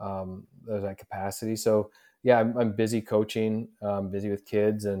full. I was at capacity. So I'm busy coaching, busy with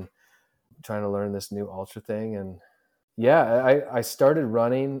kids and trying to learn this new ultra thing. And I started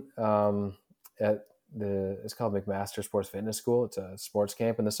running at it's called McMaster Sports Fitness School. It's a sports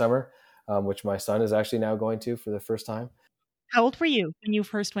camp in the summer, which my son is actually now going to for the first time. How old were you when you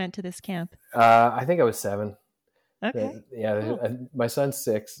first went to this camp? I think I was 7. Okay. Cool. My son's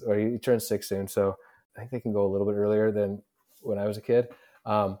 6, or he turns 6 soon. So I think they can go a little bit earlier than when I was a kid.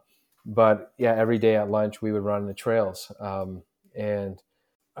 But every day at lunch we would run the trails. And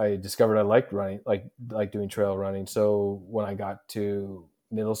I discovered I liked running, like doing trail running. So when I got to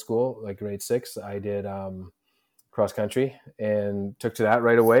middle school, like grade 6, I did cross country and took to that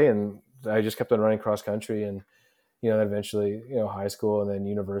right away. And I just kept on running cross country, and eventually high school and then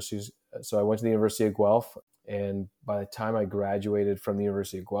universities. So I went to the University of Guelph, and by the time I graduated from the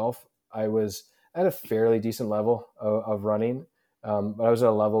University of Guelph, I was at a fairly decent level of running. But I was at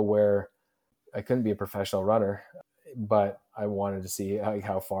a level where I couldn't be a professional runner, but I wanted to see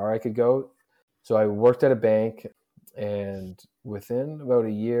how far I could go. So I worked at a bank, and within about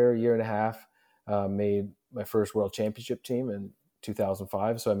a year and a half, made my first world championship team in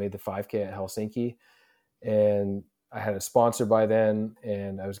 2005. So I made the 5K at Helsinki, and I had a sponsor by then,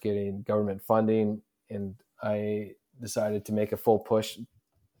 and I was getting government funding, and I decided to make a full push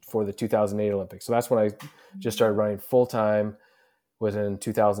for the 2008 Olympics. So that's when I just started running full time. Was in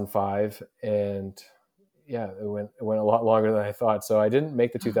 2005, and it went a lot longer than I thought. So I didn't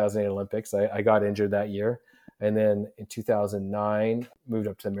make the 2008 Olympics. I got injured that year, and then in 2009 moved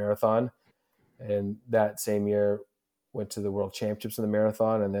up to the marathon, and that same year went to the World Championships in the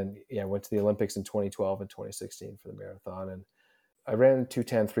marathon, and then went to the Olympics in 2012 and 2016 for the marathon. And I ran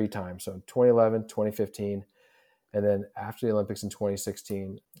 2:10 3 times, so 2011, 2015. And then after the Olympics in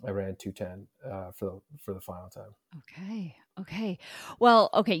 2016, I ran 2:10 for the final time. Okay.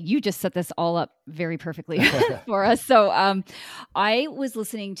 Well, you just set this all up very perfectly for us. So I was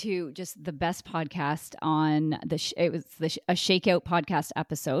listening to just the best podcast on a Shakeout podcast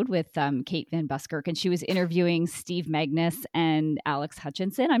episode with Kate Van Buskirk, and she was interviewing Steve Magness and Alex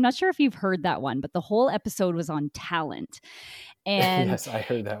Hutchinson. I'm not sure if you've heard that one, but the whole episode was on talent. And yes, I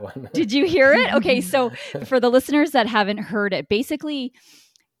heard that one. Did you hear it? Okay, so for the listeners that haven't heard it, basically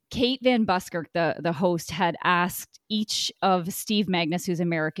Kate Van Buskirk, the host, had asked each of Steve Magness, who's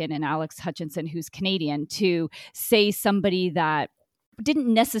American, and Alex Hutchinson, who's Canadian, to say somebody that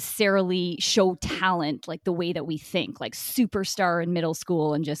didn't necessarily show talent like the way that we think, like superstar in middle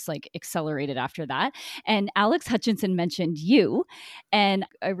school and just like accelerated after that. And Alex Hutchinson mentioned you, and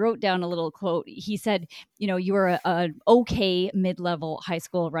I wrote down a little quote. He said, you were an okay mid-level high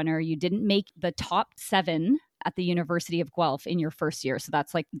school runner. You didn't make the top 7 at the University of Guelph in your first year. So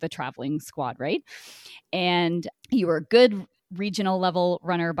that's like the traveling squad, right? And you were a good regional level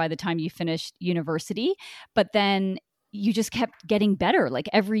runner by the time you finished university, but then you just kept getting better. Like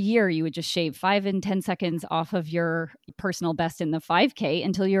every year you would just shave 5 and 10 seconds off of your personal best in the 5K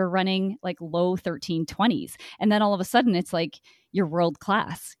until you're running like low 13:20s. And then all of a sudden it's like you're world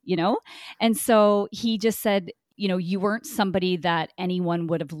class, And so he just said, you weren't somebody that anyone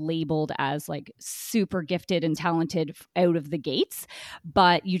would have labeled as like super gifted and talented out of the gates,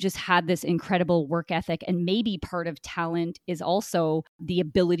 but you just had this incredible work ethic. And maybe part of talent is also the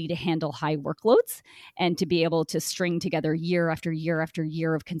ability to handle high workloads and to be able to string together year after year after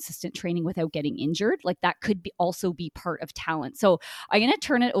year of consistent training without getting injured. Like that could also be part of talent. So I'm going to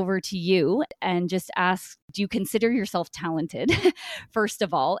turn it over to you and just ask, do you consider yourself talented, first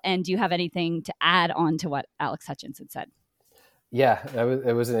of all? And do you have anything to add on to what Alex Hutchinson said? Yeah,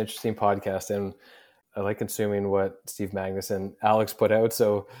 it was an interesting podcast, and I like consuming what Steve Magnus and Alex put out.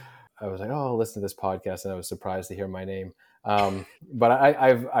 So I was like, oh, I'll listen to this podcast, and I was surprised to hear my name. But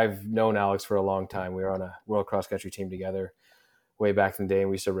I've known Alex for a long time. We were on a world cross country team together way back in the day, and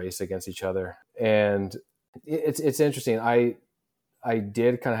we used to race against each other. And it's interesting. I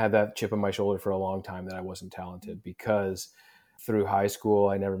did kind of have that chip on my shoulder for a long time that I wasn't talented, because through high school,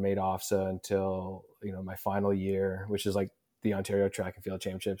 I never made OFSA until, my final year, which is like the Ontario Track and Field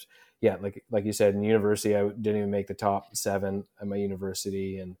Championships. Yeah. Like you said, in university, I didn't even make the top 7 at my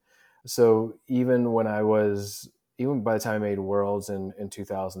university. And so even by the time I made Worlds in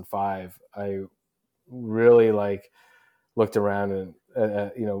 2005, I really looked around and,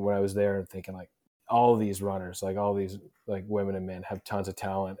 when I was there and thinking like, all these runners, like all these like women and men have tons of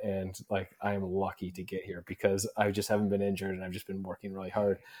talent. And like, I am lucky to get here because I just haven't been injured and I've just been working really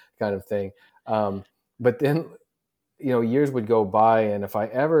hard kind of thing. But then, years would go by. And if I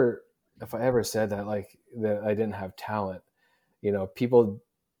ever said that, like that I didn't have talent, people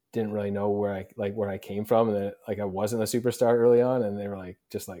didn't really know where I came from, and that like I wasn't a superstar early on. And they were like,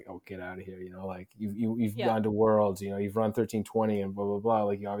 just like, oh, get out of here. Like you've gone to Worlds, you've run 13:20 and blah, blah, blah.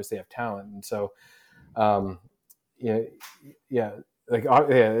 Like you obviously have talent. And so, there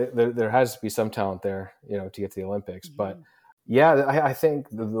has to be some talent there, to get to the Olympics. Mm-hmm. But yeah, I think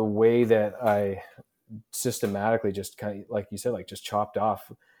the way that I systematically just kind of, like you said, like just chopped off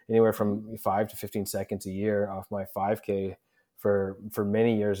anywhere from 5 to 15 seconds a year off my 5K for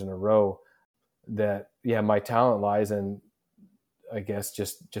many years in a row, that, yeah, my talent lies in, I guess,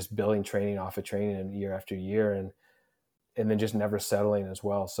 just building training off of training and year after year, and then just never settling as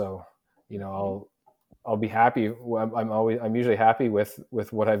well. So, I'll be happy. I'm usually happy with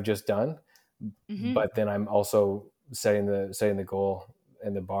what I've just done, mm-hmm. but then I'm also setting the goal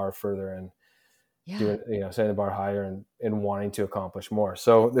and the bar further, and doing, setting the bar higher and wanting to accomplish more.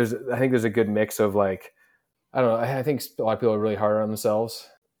 So I think there's a good mix of like, I don't know. I think a lot of people are really hard on themselves,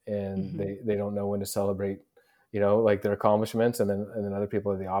 and mm-hmm. they don't know when to celebrate, like their accomplishments, and then other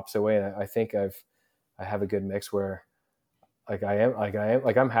people are the opposite way. And I think I have a good mix where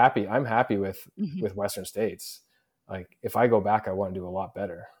I'm happy mm-hmm. with Western States. Like if I go back, I want to do a lot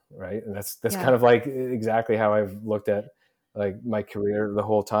better. Right. And that's kind of like exactly how I've looked at like my career the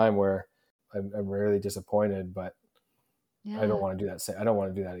whole time, where I'm rarely disappointed, but I don't want to do that. I don't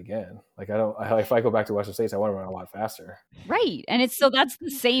want to do that again. Like if I go back to Western States, I want to run a lot faster. Right. And that's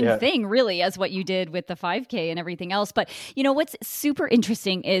the same thing really as what you did with the 5K and everything else. But what's super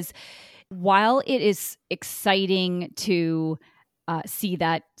interesting is, while it is exciting to see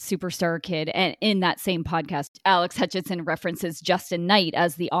that superstar kid, and in that same podcast, Alex Hutchinson references Justin Knight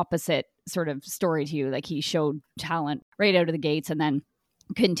as the opposite sort of story to you. Like he showed talent right out of the gates and then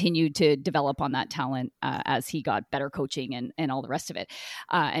continued to develop on that talent as he got better coaching and all the rest of it,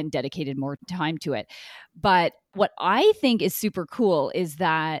 and dedicated more time to it. But what I think is super cool is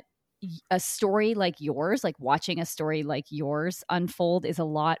that a story like yours, like watching a story like yours unfold, is a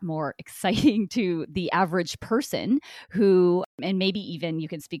lot more exciting to the average person who, and maybe even you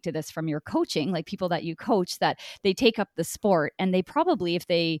can speak to this from your coaching, like people that you coach, that they take up the sport and they probably, if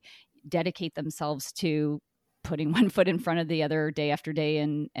they dedicate themselves to putting one foot in front of the other day after day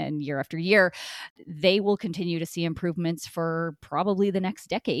and year after year, they will continue to see improvements for probably the next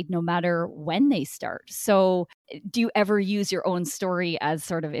decade, no matter when they start. So do you ever use your own story as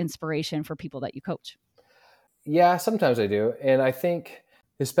sort of inspiration for people that you coach? Yeah, sometimes I do. And I think,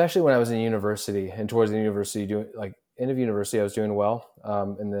 especially when I was in university and towards the university, end of university, I was doing well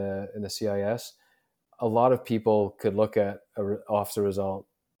in the CIS. A lot of people could look at an OFSA result.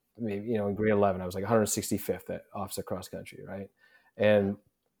 Maybe, in grade 11, I was like 165th at OFSA cross country, right? And,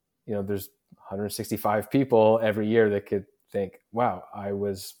 there's 165 people every year that could think, wow, I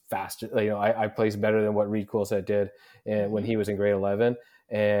was faster. I placed better than what Reed Coolset did when he was in grade 11.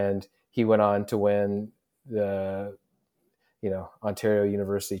 And he went on to win the, Ontario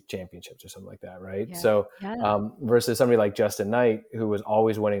University Championships or something like that, right? Yeah. So versus somebody like Justin Knight, who was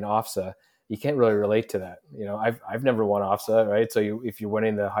always winning OFSA, you can't really relate to that. I've never won OFSA, right? So if you're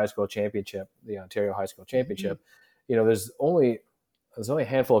winning the high school championship, the Ontario High School Championship, mm-hmm. There's only a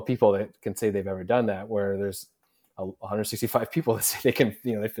handful of people that can say they've ever done that, where there's 165 people that say they can,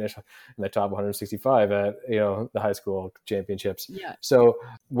 they finish in the top 165 at, the high school championships. Yeah. So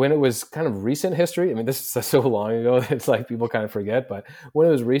when it was kind of recent history, I mean, this is so long ago that it's like people kind of forget, but when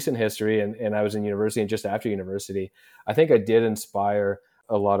it was recent history and I was in university and just after university, I think I did inspire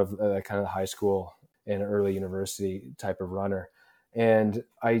a lot of kind of high school and early university type of runner. And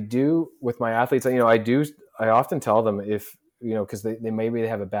I do with my athletes, I often tell them if, because they maybe they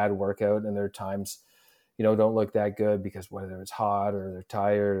have a bad workout and their times, don't look that good because whether it's hot or they're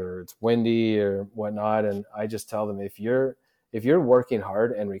tired or it's windy or whatnot. And I just tell them, if you're working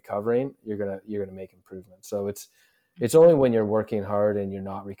hard and recovering, you're going to make improvements. So it's only when you're working hard and you're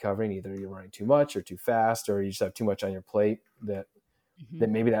not recovering, either you're running too much or too fast, or you just have too much on your plate that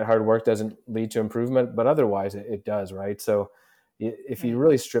maybe that hard work doesn't lead to improvement, but otherwise it does. Right. So if you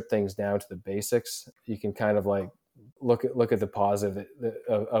really strip things down to the basics, you can kind of like look at the positive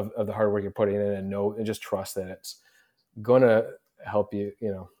of the hard work you're putting in and just trust that it's going to help you,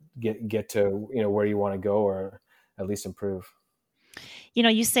 get to, where you want to go or at least improve.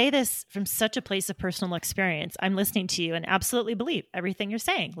 You say this from such a place of personal experience. I'm listening to you and absolutely believe everything you're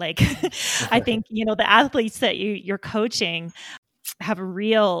saying. Like, I think, the athletes that you're coaching have a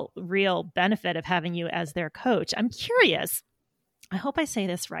real benefit of having you as their coach. I'm curious. I hope I say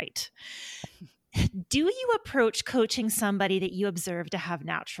this right. Do you approach coaching somebody that you observe to have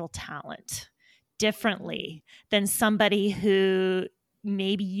natural talent differently than somebody who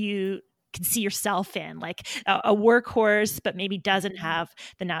maybe you can see yourself in, like a workhorse, but maybe doesn't have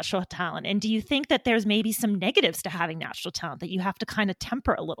the natural talent? And do you think that there's maybe some negatives to having natural talent that you have to kind of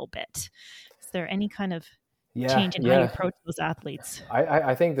temper a little bit? Is there any kind of change in how you approach those athletes?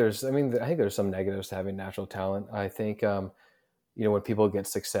 I think there's some negatives to having natural talent. I think, when people get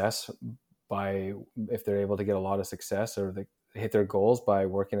success if they're able to get a lot of success or they hit their goals by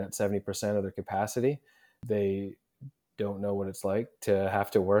working at 70% of their capacity, they don't know what it's like to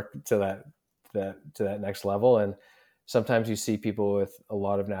have to work to that next level. And sometimes you see people with a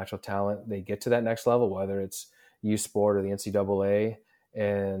lot of natural talent, they get to that next level, whether it's youth sport or the NCAA,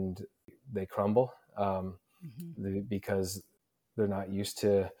 and they crumble because they're not used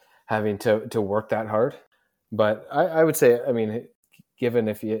to having to work that hard. But I would say, I mean, given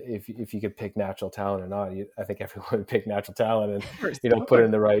if you could pick natural talent or not, I think everyone would pick natural talent and put in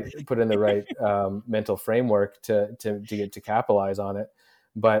the right mental framework to get to capitalize on it.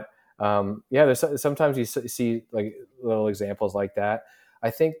 But there's sometimes you see like little examples like that. I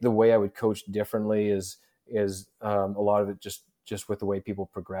think the way I would coach differently is a lot of it just with the way people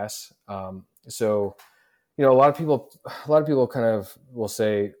progress. So a lot of people kind of will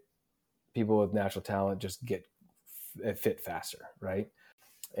say people with natural talent just get fit faster, right?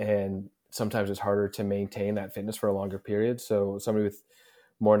 And sometimes it's harder to maintain that fitness for a longer period. So somebody with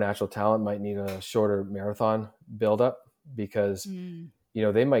more natural talent might need a shorter marathon buildup because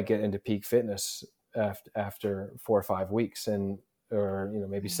they might get into peak fitness after 4 or 5 weeks or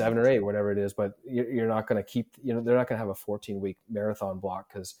maybe 7 or 8, whatever it is. But you're not going to keep, they're not going to have a 14-week marathon block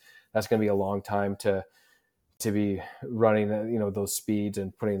because that's going to be a long time to be running, those speeds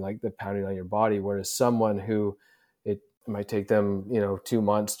and putting like the pounding on your body. Whereas someone who it might take them, 2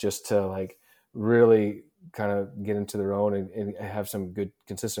 months just to like really kind of get into their own and have some good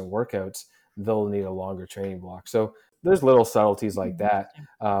consistent workouts, they'll need a longer training block. So there's little subtleties like that.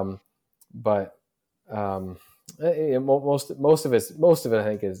 But most of it I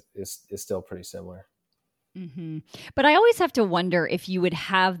think is still pretty similar. Mm-hmm. But I always have to wonder if you would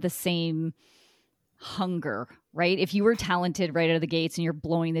have the same hunger, right? If you were talented right out of the gates and you're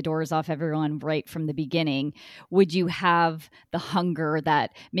blowing the doors off everyone right from the beginning, would you have the hunger that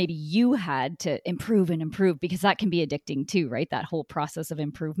maybe you had to improve and improve? Because that can be addicting too, right? That whole process of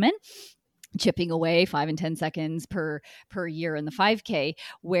improvement, chipping away 5 and 10 seconds per year in the 5K,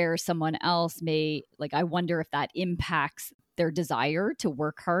 where someone else may, like, I wonder if that impacts their desire to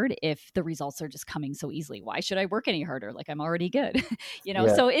work hard if the results are just coming so easily. Why should I work any harder? Like, I'm already good,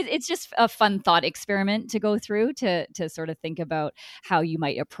 So it's just a fun thought experiment to go through to sort of think about how you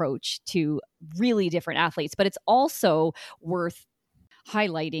might approach to really different athletes. But it's also worth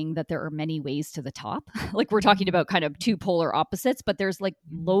highlighting that there are many ways to the top. Like, we're talking about kind of two polar opposites, but there's like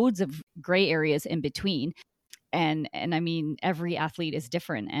loads of gray areas in between. And I mean, every athlete is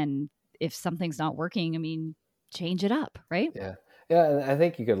different. And if something's not working, I mean, change it up, right? Yeah. And I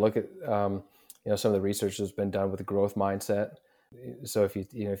think you could look at, some of the research that's been done with the growth mindset. So if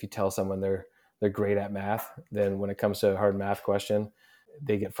you tell someone they're great at math, then when it comes to a hard math question,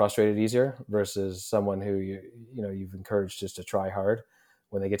 they get frustrated easier versus someone who you've encouraged just to try hard.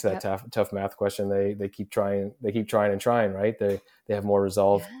 When they get to that tough math question, they keep trying and trying, right? They have more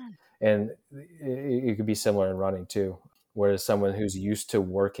resolve. And it could be similar in running too. Whereas someone who's used to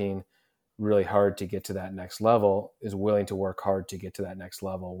working really hard to get to that next level is willing to work hard to get to that next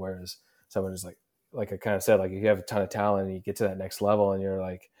level. Whereas someone who's like I kind of said, like if you have a ton of talent and you get to that next level and you're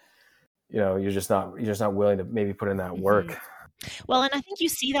like, you're just not willing to maybe put in that work. Well, and I think you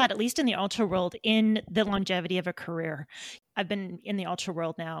see that at least in the ultra world in the longevity of a career. I've been in the ultra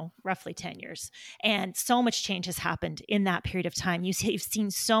world now roughly 10 years, and so much change has happened in that period of time. You've seen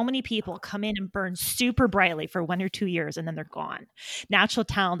so many people come in and burn super brightly for 1 or 2 years, and then they're gone. Natural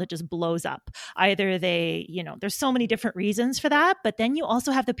talent that just blows up. Either they, there's so many different reasons for that, but then you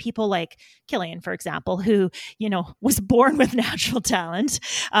also have the people like Kilian, for example, who, was born with natural talent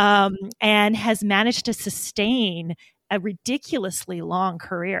and has managed to sustain a ridiculously long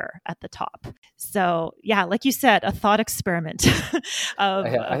career at the top. So yeah, like you said, a thought experiment.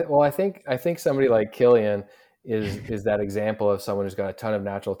 I think somebody like Kilian is that example of someone who's got a ton of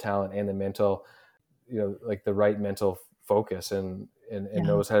natural talent and the mental, like the right mental focus and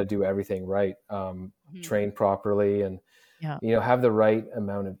knows how to do everything right, train properly and, have the right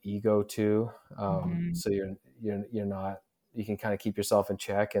amount of ego too. So you're not, you can kind of keep yourself in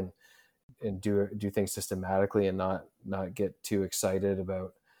check and do things systematically and not get too excited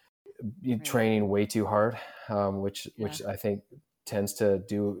about training way too hard, which I think tends to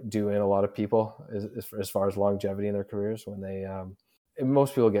do in a lot of people as far as longevity in their careers when they a lot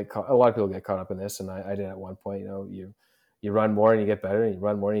of people get caught up in this, and I did at one point. You run more and you get better, and you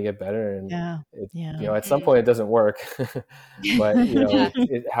run more and you get better, and at some point it doesn't work. But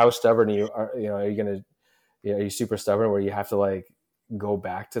how stubborn are you? Are you super stubborn where you have to like go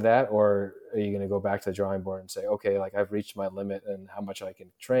back to that, or are you going to go back to the drawing board and say, okay, like I've reached my limit and how much I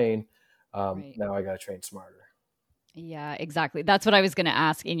can train. Now I got to train smarter. Yeah, exactly. That's what I was going to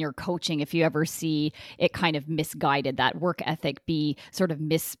ask in your coaching. If you ever see it kind of misguided, that work ethic be sort of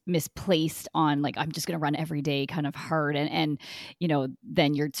misplaced on like, I'm just going to run every day kind of hard. And,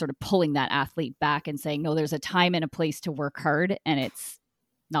 then you're sort of pulling that athlete back and saying, no, there's a time and a place to work hard, and it's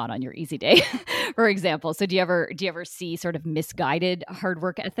not on your easy day, for example. So do you ever see sort of misguided hard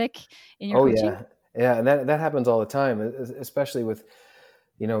work ethic in your coaching? Yeah. And that happens all the time, especially with,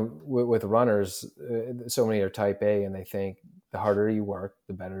 with runners. So many are type A, and they think the harder you work,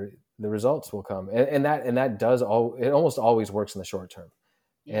 the better the results will come. And that does it almost always works in the short term.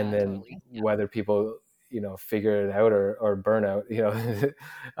 Yeah, and then totally. Yeah. Whether people, figure it out or burn out,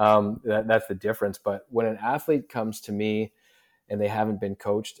 that's the difference. But when an athlete comes to me and they haven't been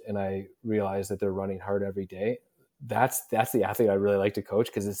coached, and I realize that they're running hard every day, that's the athlete I really like to coach,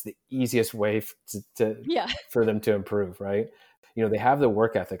 because it's the easiest way for them to improve, right? They have the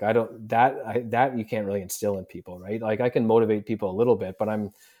work ethic. That you can't really instill in people, right? Like I can motivate people a little bit, but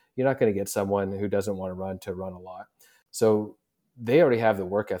you're not going to get someone who doesn't want to run a lot. So they already have the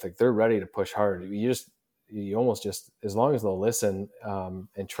work ethic. They're ready to push hard. You almost just, as long as they'll listen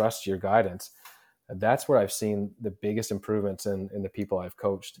and trust your guidance, that's where I've seen the biggest improvements in the people I've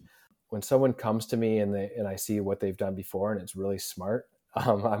coached. When someone comes to me and I see what they've done before and it's really smart,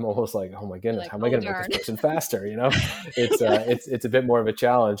 I'm almost like, oh my goodness, how am I going to make this person faster? It's a bit more of a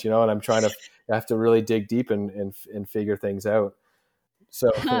challenge, and I have to really dig deep and figure things out. So,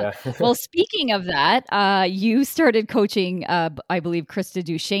 yeah. Well, speaking of that, you started coaching, I believe, Krista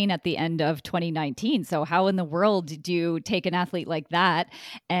Duchesne at the end of 2019. So how in the world did you take an athlete like that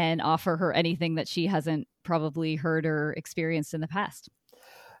and offer her anything that she hasn't probably heard or experienced in the past?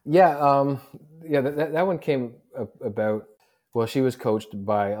 Yeah. That one came about, well, she was coached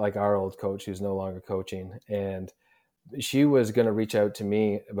by like our old coach who's no longer coaching. And she was going to reach out to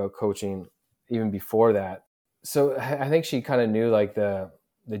me about coaching even before that. So I think she kind of knew like the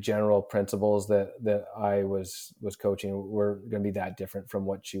general principles that I was coaching were going to be that different from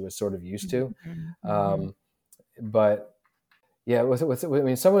what she was sort of used to. Mm-hmm. But yeah,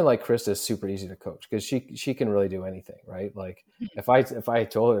 someone like Krista is super easy to coach because she can really do anything, right? Like if I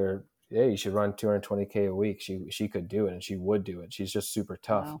told her, yeah, you should run 220K a week, she could do it and she would do it. She's just super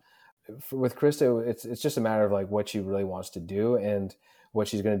tough. Wow. With Krista, it's just a matter of like what she really wants to do and what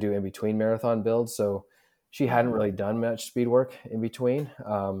she's going to do in between marathon builds. So she hadn't really done much speed work in between.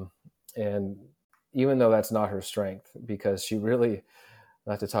 And even though that's not her strength, because she really,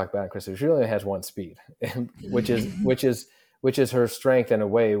 not to talk bad, Krista, she really has one speed, which is her strength in a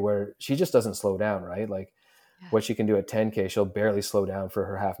way where she just doesn't slow down, right? Like what she can do at 10K, she'll barely slow down for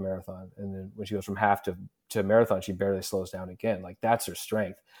her half marathon. And then when she goes from half to marathon, she barely slows down again. Like that's her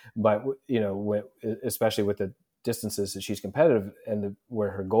strength. But, especially with the distances that she's competitive and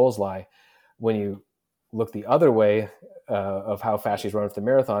where her goals lie, when you look the other way of how fast she's running for the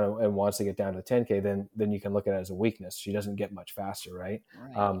marathon and wants to get down to the 10K, then you can look at it as a weakness. She doesn't get much faster, right?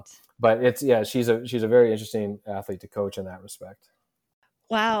 But she's a very interesting athlete to coach in that respect.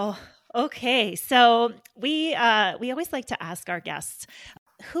 Wow. Okay. So we always like to ask our guests,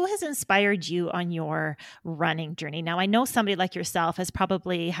 who has inspired you on your running journey? Now, I know somebody like yourself has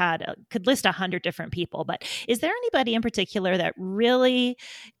probably could list 100 different people, but is there anybody in particular that really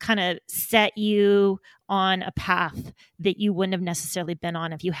kind of set you on a path that you wouldn't have necessarily been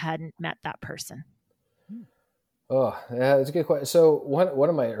on if you hadn't met that person? Oh, yeah, that's a good question. So one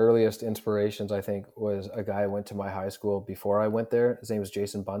of my earliest inspirations, I think, was a guy I went to my high school before I went there. His name was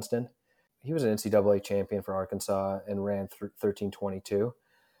Jason Bunston. He was an NCAA champion for Arkansas and ran 13:22.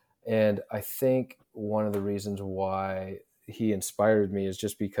 And I think one of the reasons why he inspired me is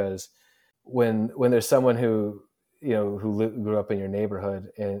just because when there's someone who grew up in your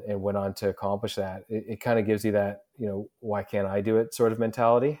neighborhood and went on to accomplish that, it kind of gives you that, why can't I do it sort of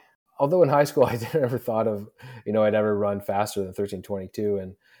mentality. Although in high school, I never thought of, I'd ever run faster than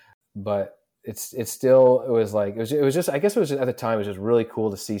 13:22. But it was just, I guess it was just, at the time, it was just really cool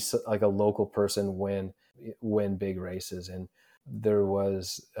to see like a local person win big races. And there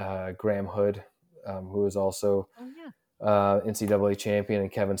was Graham Hood, who was also NCAA champion,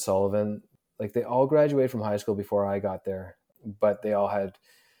 and Kevin Sullivan. Like, they all graduated from high school before I got there, but they all had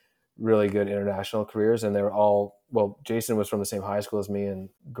really good international careers. And they were all, Jason was from the same high school as me, and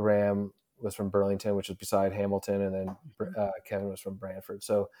Graham was from Burlington, which is beside Hamilton. And then Kevin was from Brantford.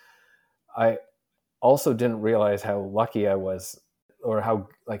 So I also didn't realize how lucky I was, or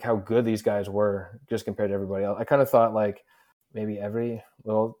how good these guys were just compared to everybody else. I kind of thought like maybe every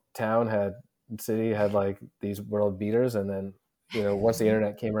little city had like these world beaters. And then, once the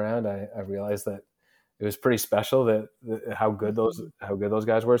internet came around, I realized that it was pretty special that how good those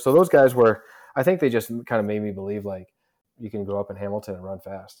guys were. So those guys were, I think they just kind of made me believe like you can grow up in Hamilton and run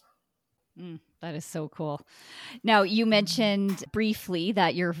fast. That is so cool. Now, you mentioned briefly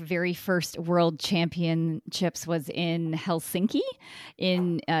that your very first world championships was in Helsinki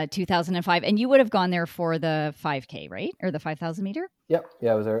in 2005, and you would have gone there for the 5K, right? Or the 5,000 meter? Yep.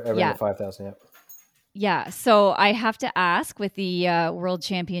 Yeah, I was there. I ran the 5,000. Yep. Yeah. So I have to ask, with the World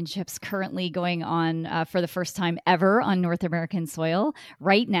Championships currently going on for the first time ever on North American soil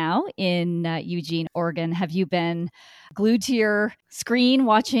right now in Eugene, Oregon, have you been glued to your screen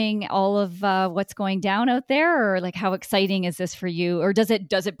watching all of what's going down out there? Or like, how exciting is this for you? Or does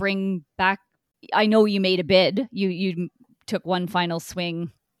it bring back, I know you made a bid, you took one final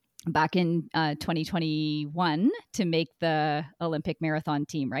swing back in 2021 to make the Olympic marathon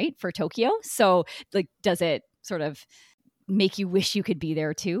team, right, for Tokyo. So like, does it sort of make you wish you could be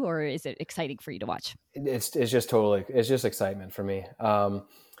there too? Or is it exciting for you to watch? It's just excitement for me.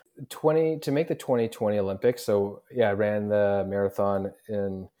 To make the 2020 Olympics. So yeah, I ran the marathon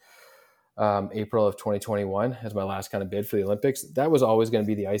in April of 2021 as my last kind of bid for the Olympics. That was always going to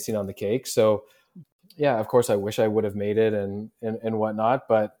be the icing on the cake. So yeah, of course I wish I would have made it and whatnot,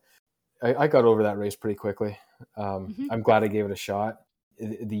 but I got over that race pretty quickly. I'm glad I gave it a shot.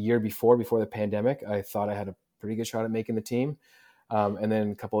 The year before the pandemic, I thought I had a pretty good shot at making the team. And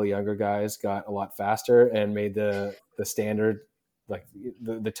then a couple of younger guys got a lot faster and made the standard, like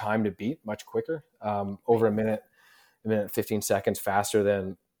the time to beat much quicker, over a minute 15 seconds faster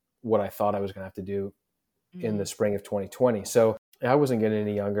than what I thought I was going to have to do in the spring of 2020. So I wasn't getting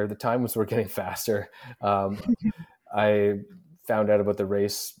any younger. The times were getting faster. I found out about the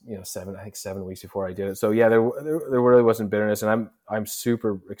race, 7 weeks before I did it. So yeah, there really wasn't bitterness, and I'm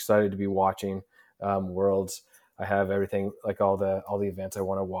super excited to be watching Worlds. I have everything, like all the events I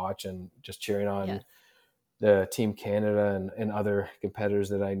want to watch, and just cheering on the Team Canada and other competitors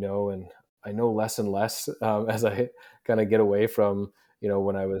that I know, and I know less and less as I kind of get away from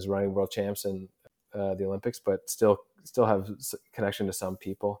when I was running world champs and the Olympics, but still have connection to some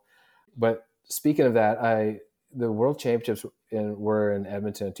people. But speaking of that, the World Championships were in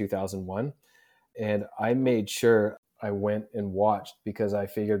Edmonton in 2001, and I made sure I went and watched because I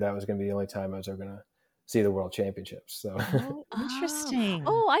figured that was going to be the only time I was ever going to see the World Championships. So Interesting.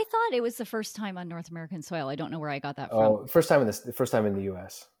 Oh, I thought it was the first time on North American soil. I don't know where I got that from. Oh, first time in the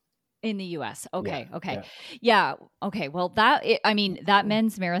U.S. In the U.S. Okay. Yeah, okay. Yeah. Okay. Well, that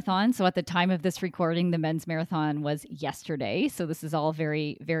men's marathon. So at the time of this recording, the men's marathon was yesterday. So this is all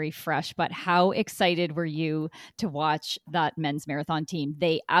very, very fresh. But how excited were you to watch that men's marathon team?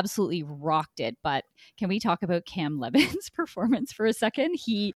 They absolutely rocked it. But can we talk about Cam Levin's performance for a second?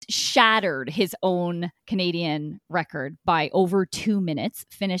 He shattered his own Canadian record by over 2 minutes,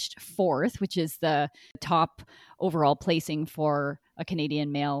 finished fourth, which is the top overall placing for a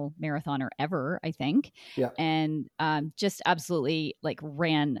Canadian male marathoner ever, I think. Yeah. And just absolutely like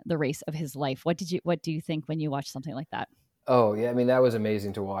ran the race of his life. What do you think when you watch something like that? Oh yeah, I mean that was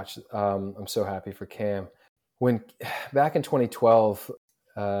amazing to watch. I'm so happy for Cam. When back in 2012,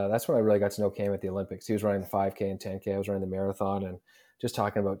 that's when I really got to know Cam at the Olympics. He was running the 5K and 10K. I was running the marathon, and just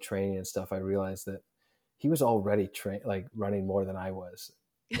talking about training and stuff, I realized that he was already running more than I was.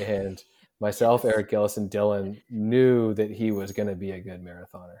 And myself, Eric Gillis, and Dylan knew that he was going to be a good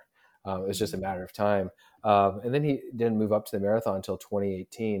marathoner. It was just a matter of time. And then he didn't move up to the marathon until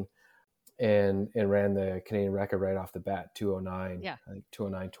 2018. And ran the Canadian record right off the bat, 209, I think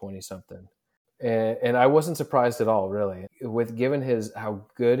 209.20 something. And I wasn't surprised at all, really, given how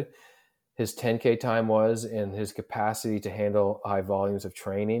good his 10K time was and his capacity to handle high volumes of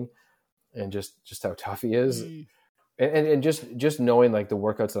training, and just how tough he is. And just knowing like the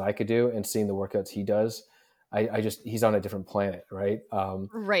workouts that I could do and seeing the workouts he does, he's on a different planet, right?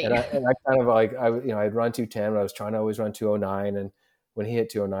 Right. And I kind of like, I'd run 210, but I was trying to always run 209. And when he hit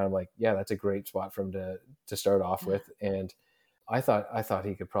 209, I'm like, yeah, that's a great spot for him to start off with. And I thought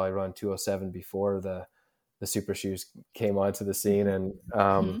he could probably run 207 before the super shoes came onto the scene. And,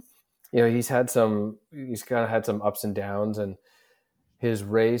 he's kind of had some ups and downs, and his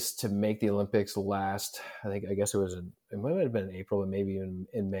race to make the Olympics last, I guess it might have been in April, and maybe even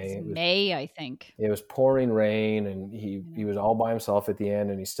in May. It was May, I think. It was pouring rain, and he was all by himself at the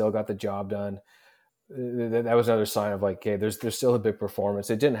end, and he still got the job done. That was another sign of like, okay, there's still a big performance.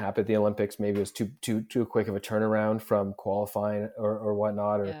 It didn't happen at the Olympics. Maybe it was too quick of a turnaround from qualifying or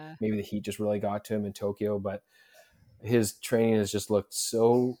whatnot, or maybe the heat just really got to him in Tokyo. But his training has just looked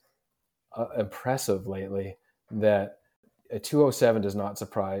so impressive lately that a 207 does not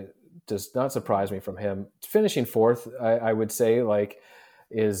surprise me from him. Finishing fourth, I would say, like,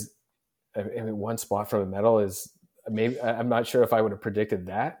 is, I mean, one spot from a medal is maybe, I'm not sure if I would have predicted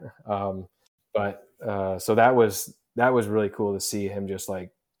that. But so that was really cool to see him just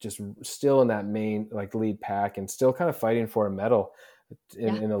still in that main like lead pack and still kind of fighting for a medal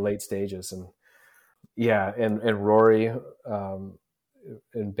in the late stages. And and Rory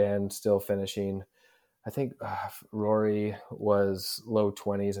and Ben still finishing. I think Rory was low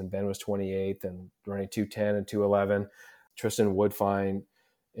 20s and Ben was 28th and running 210 and 211. Tristan Woodfine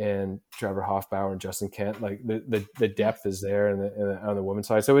and Trevor Hoffbauer and Justin Kent, like the depth is there on the women's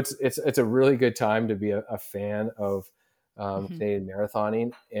side. So it's a really good time to be a fan of Canadian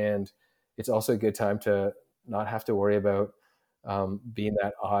marathoning. And it's also a good time to not have to worry about being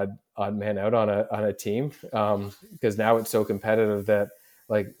that odd man out on a team. Because now it's so competitive that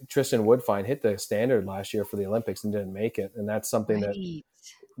like Tristan Woodfine hit the standard last year for the Olympics and didn't make it. And that's something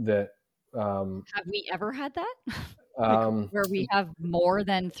that have we ever had that? Where we have more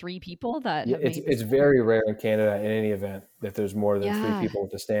than 3 people that it's very rare in Canada in any event that there's more than 3 people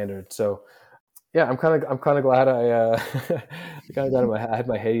with the standard. So I'm kind of glad I had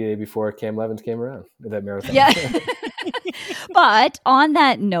my heyday before Cam Levins came around with that marathon. Yeah. But on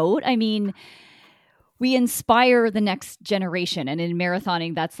that note, I mean, we inspire the next generation, and in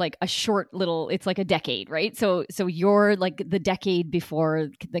marathoning, that's like a short little, it's like a decade, right? So you're like the decade before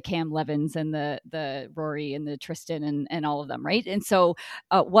the Cam Levins and the Rory and the Tristan and all of them, right? And so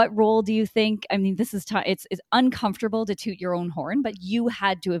what role do you think, I mean, this is it's uncomfortable to toot your own horn, but you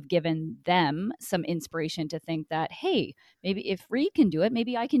had to have given them some inspiration to think that, hey, maybe if Ree can do it,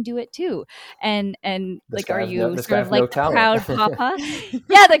 maybe I can do it too. And like, are you sort of like the proud papa?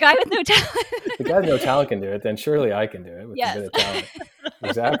 Yeah, the guy with no talent. The guy with no talent can do it, then surely I can do it with a bit of talent.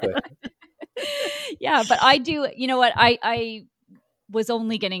 Exactly. Yeah, but I do, you know what, I was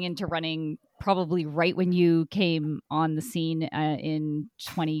only getting into running probably right when you came on the scene in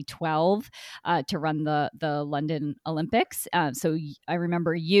 2012 to run the London Olympics. So I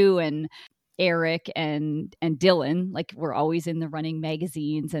remember you and Eric and Dylan, like, were always in the running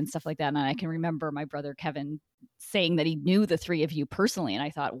magazines and stuff like that. And I can remember my brother Kevin saying that he knew the 3 of you personally. And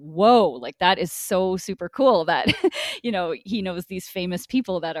I thought, whoa, like, that is so super cool that, you know, he knows these famous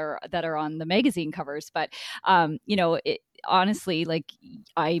people that are on the magazine covers. But, honestly, like,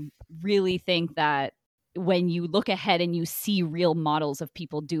 I really think that when you look ahead and you see real models of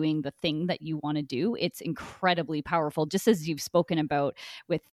people doing the thing that you want to do, it's incredibly powerful, just as you've spoken about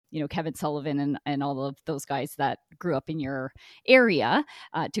with, you know, Kevin Sullivan and all of those guys that grew up in your area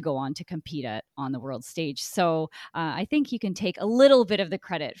to go on to compete on the world stage. So I think you can take a little bit of the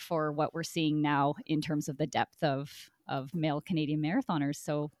credit for what we're seeing now in terms of the depth of male Canadian marathoners.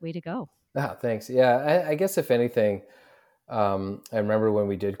 So way to go. Thanks. Yeah, I guess if anything, I remember when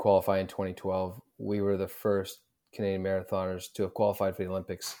we did qualify in 2012, we were the first Canadian marathoners to have qualified for the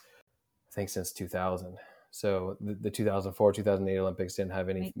Olympics, I think, since 2000. So the 2004, 2008 Olympics didn't have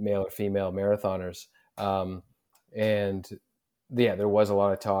any male or female marathoners. And yeah, there was a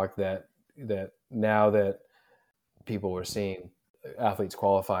lot of talk that now that people were seeing athletes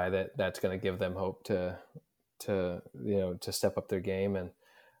qualify, that's going to give them hope to step up their game. And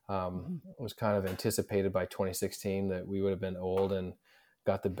it was kind of anticipated by 2016 that we would have been old and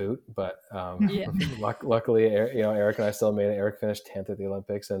got the boot. But luckily, Eric and I still made it. Eric finished 10th at the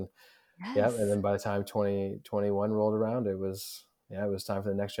Olympics, and and then by the time 2021 rolled around, it was time for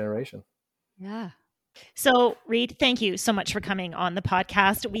the next generation. Yeah. So, Reid, thank you so much for coming on the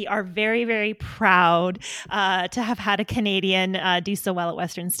podcast. We are very, very proud to have had a Canadian do so well at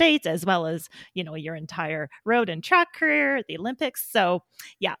Western States, as well as, your entire road and track career at the Olympics. So,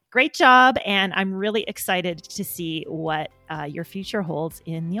 yeah, great job. And I'm really excited to see what your future holds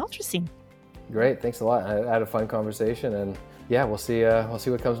in the ultra scene. Great. Thanks a lot. I had a fun conversation, and we'll see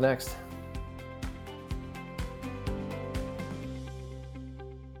what comes next.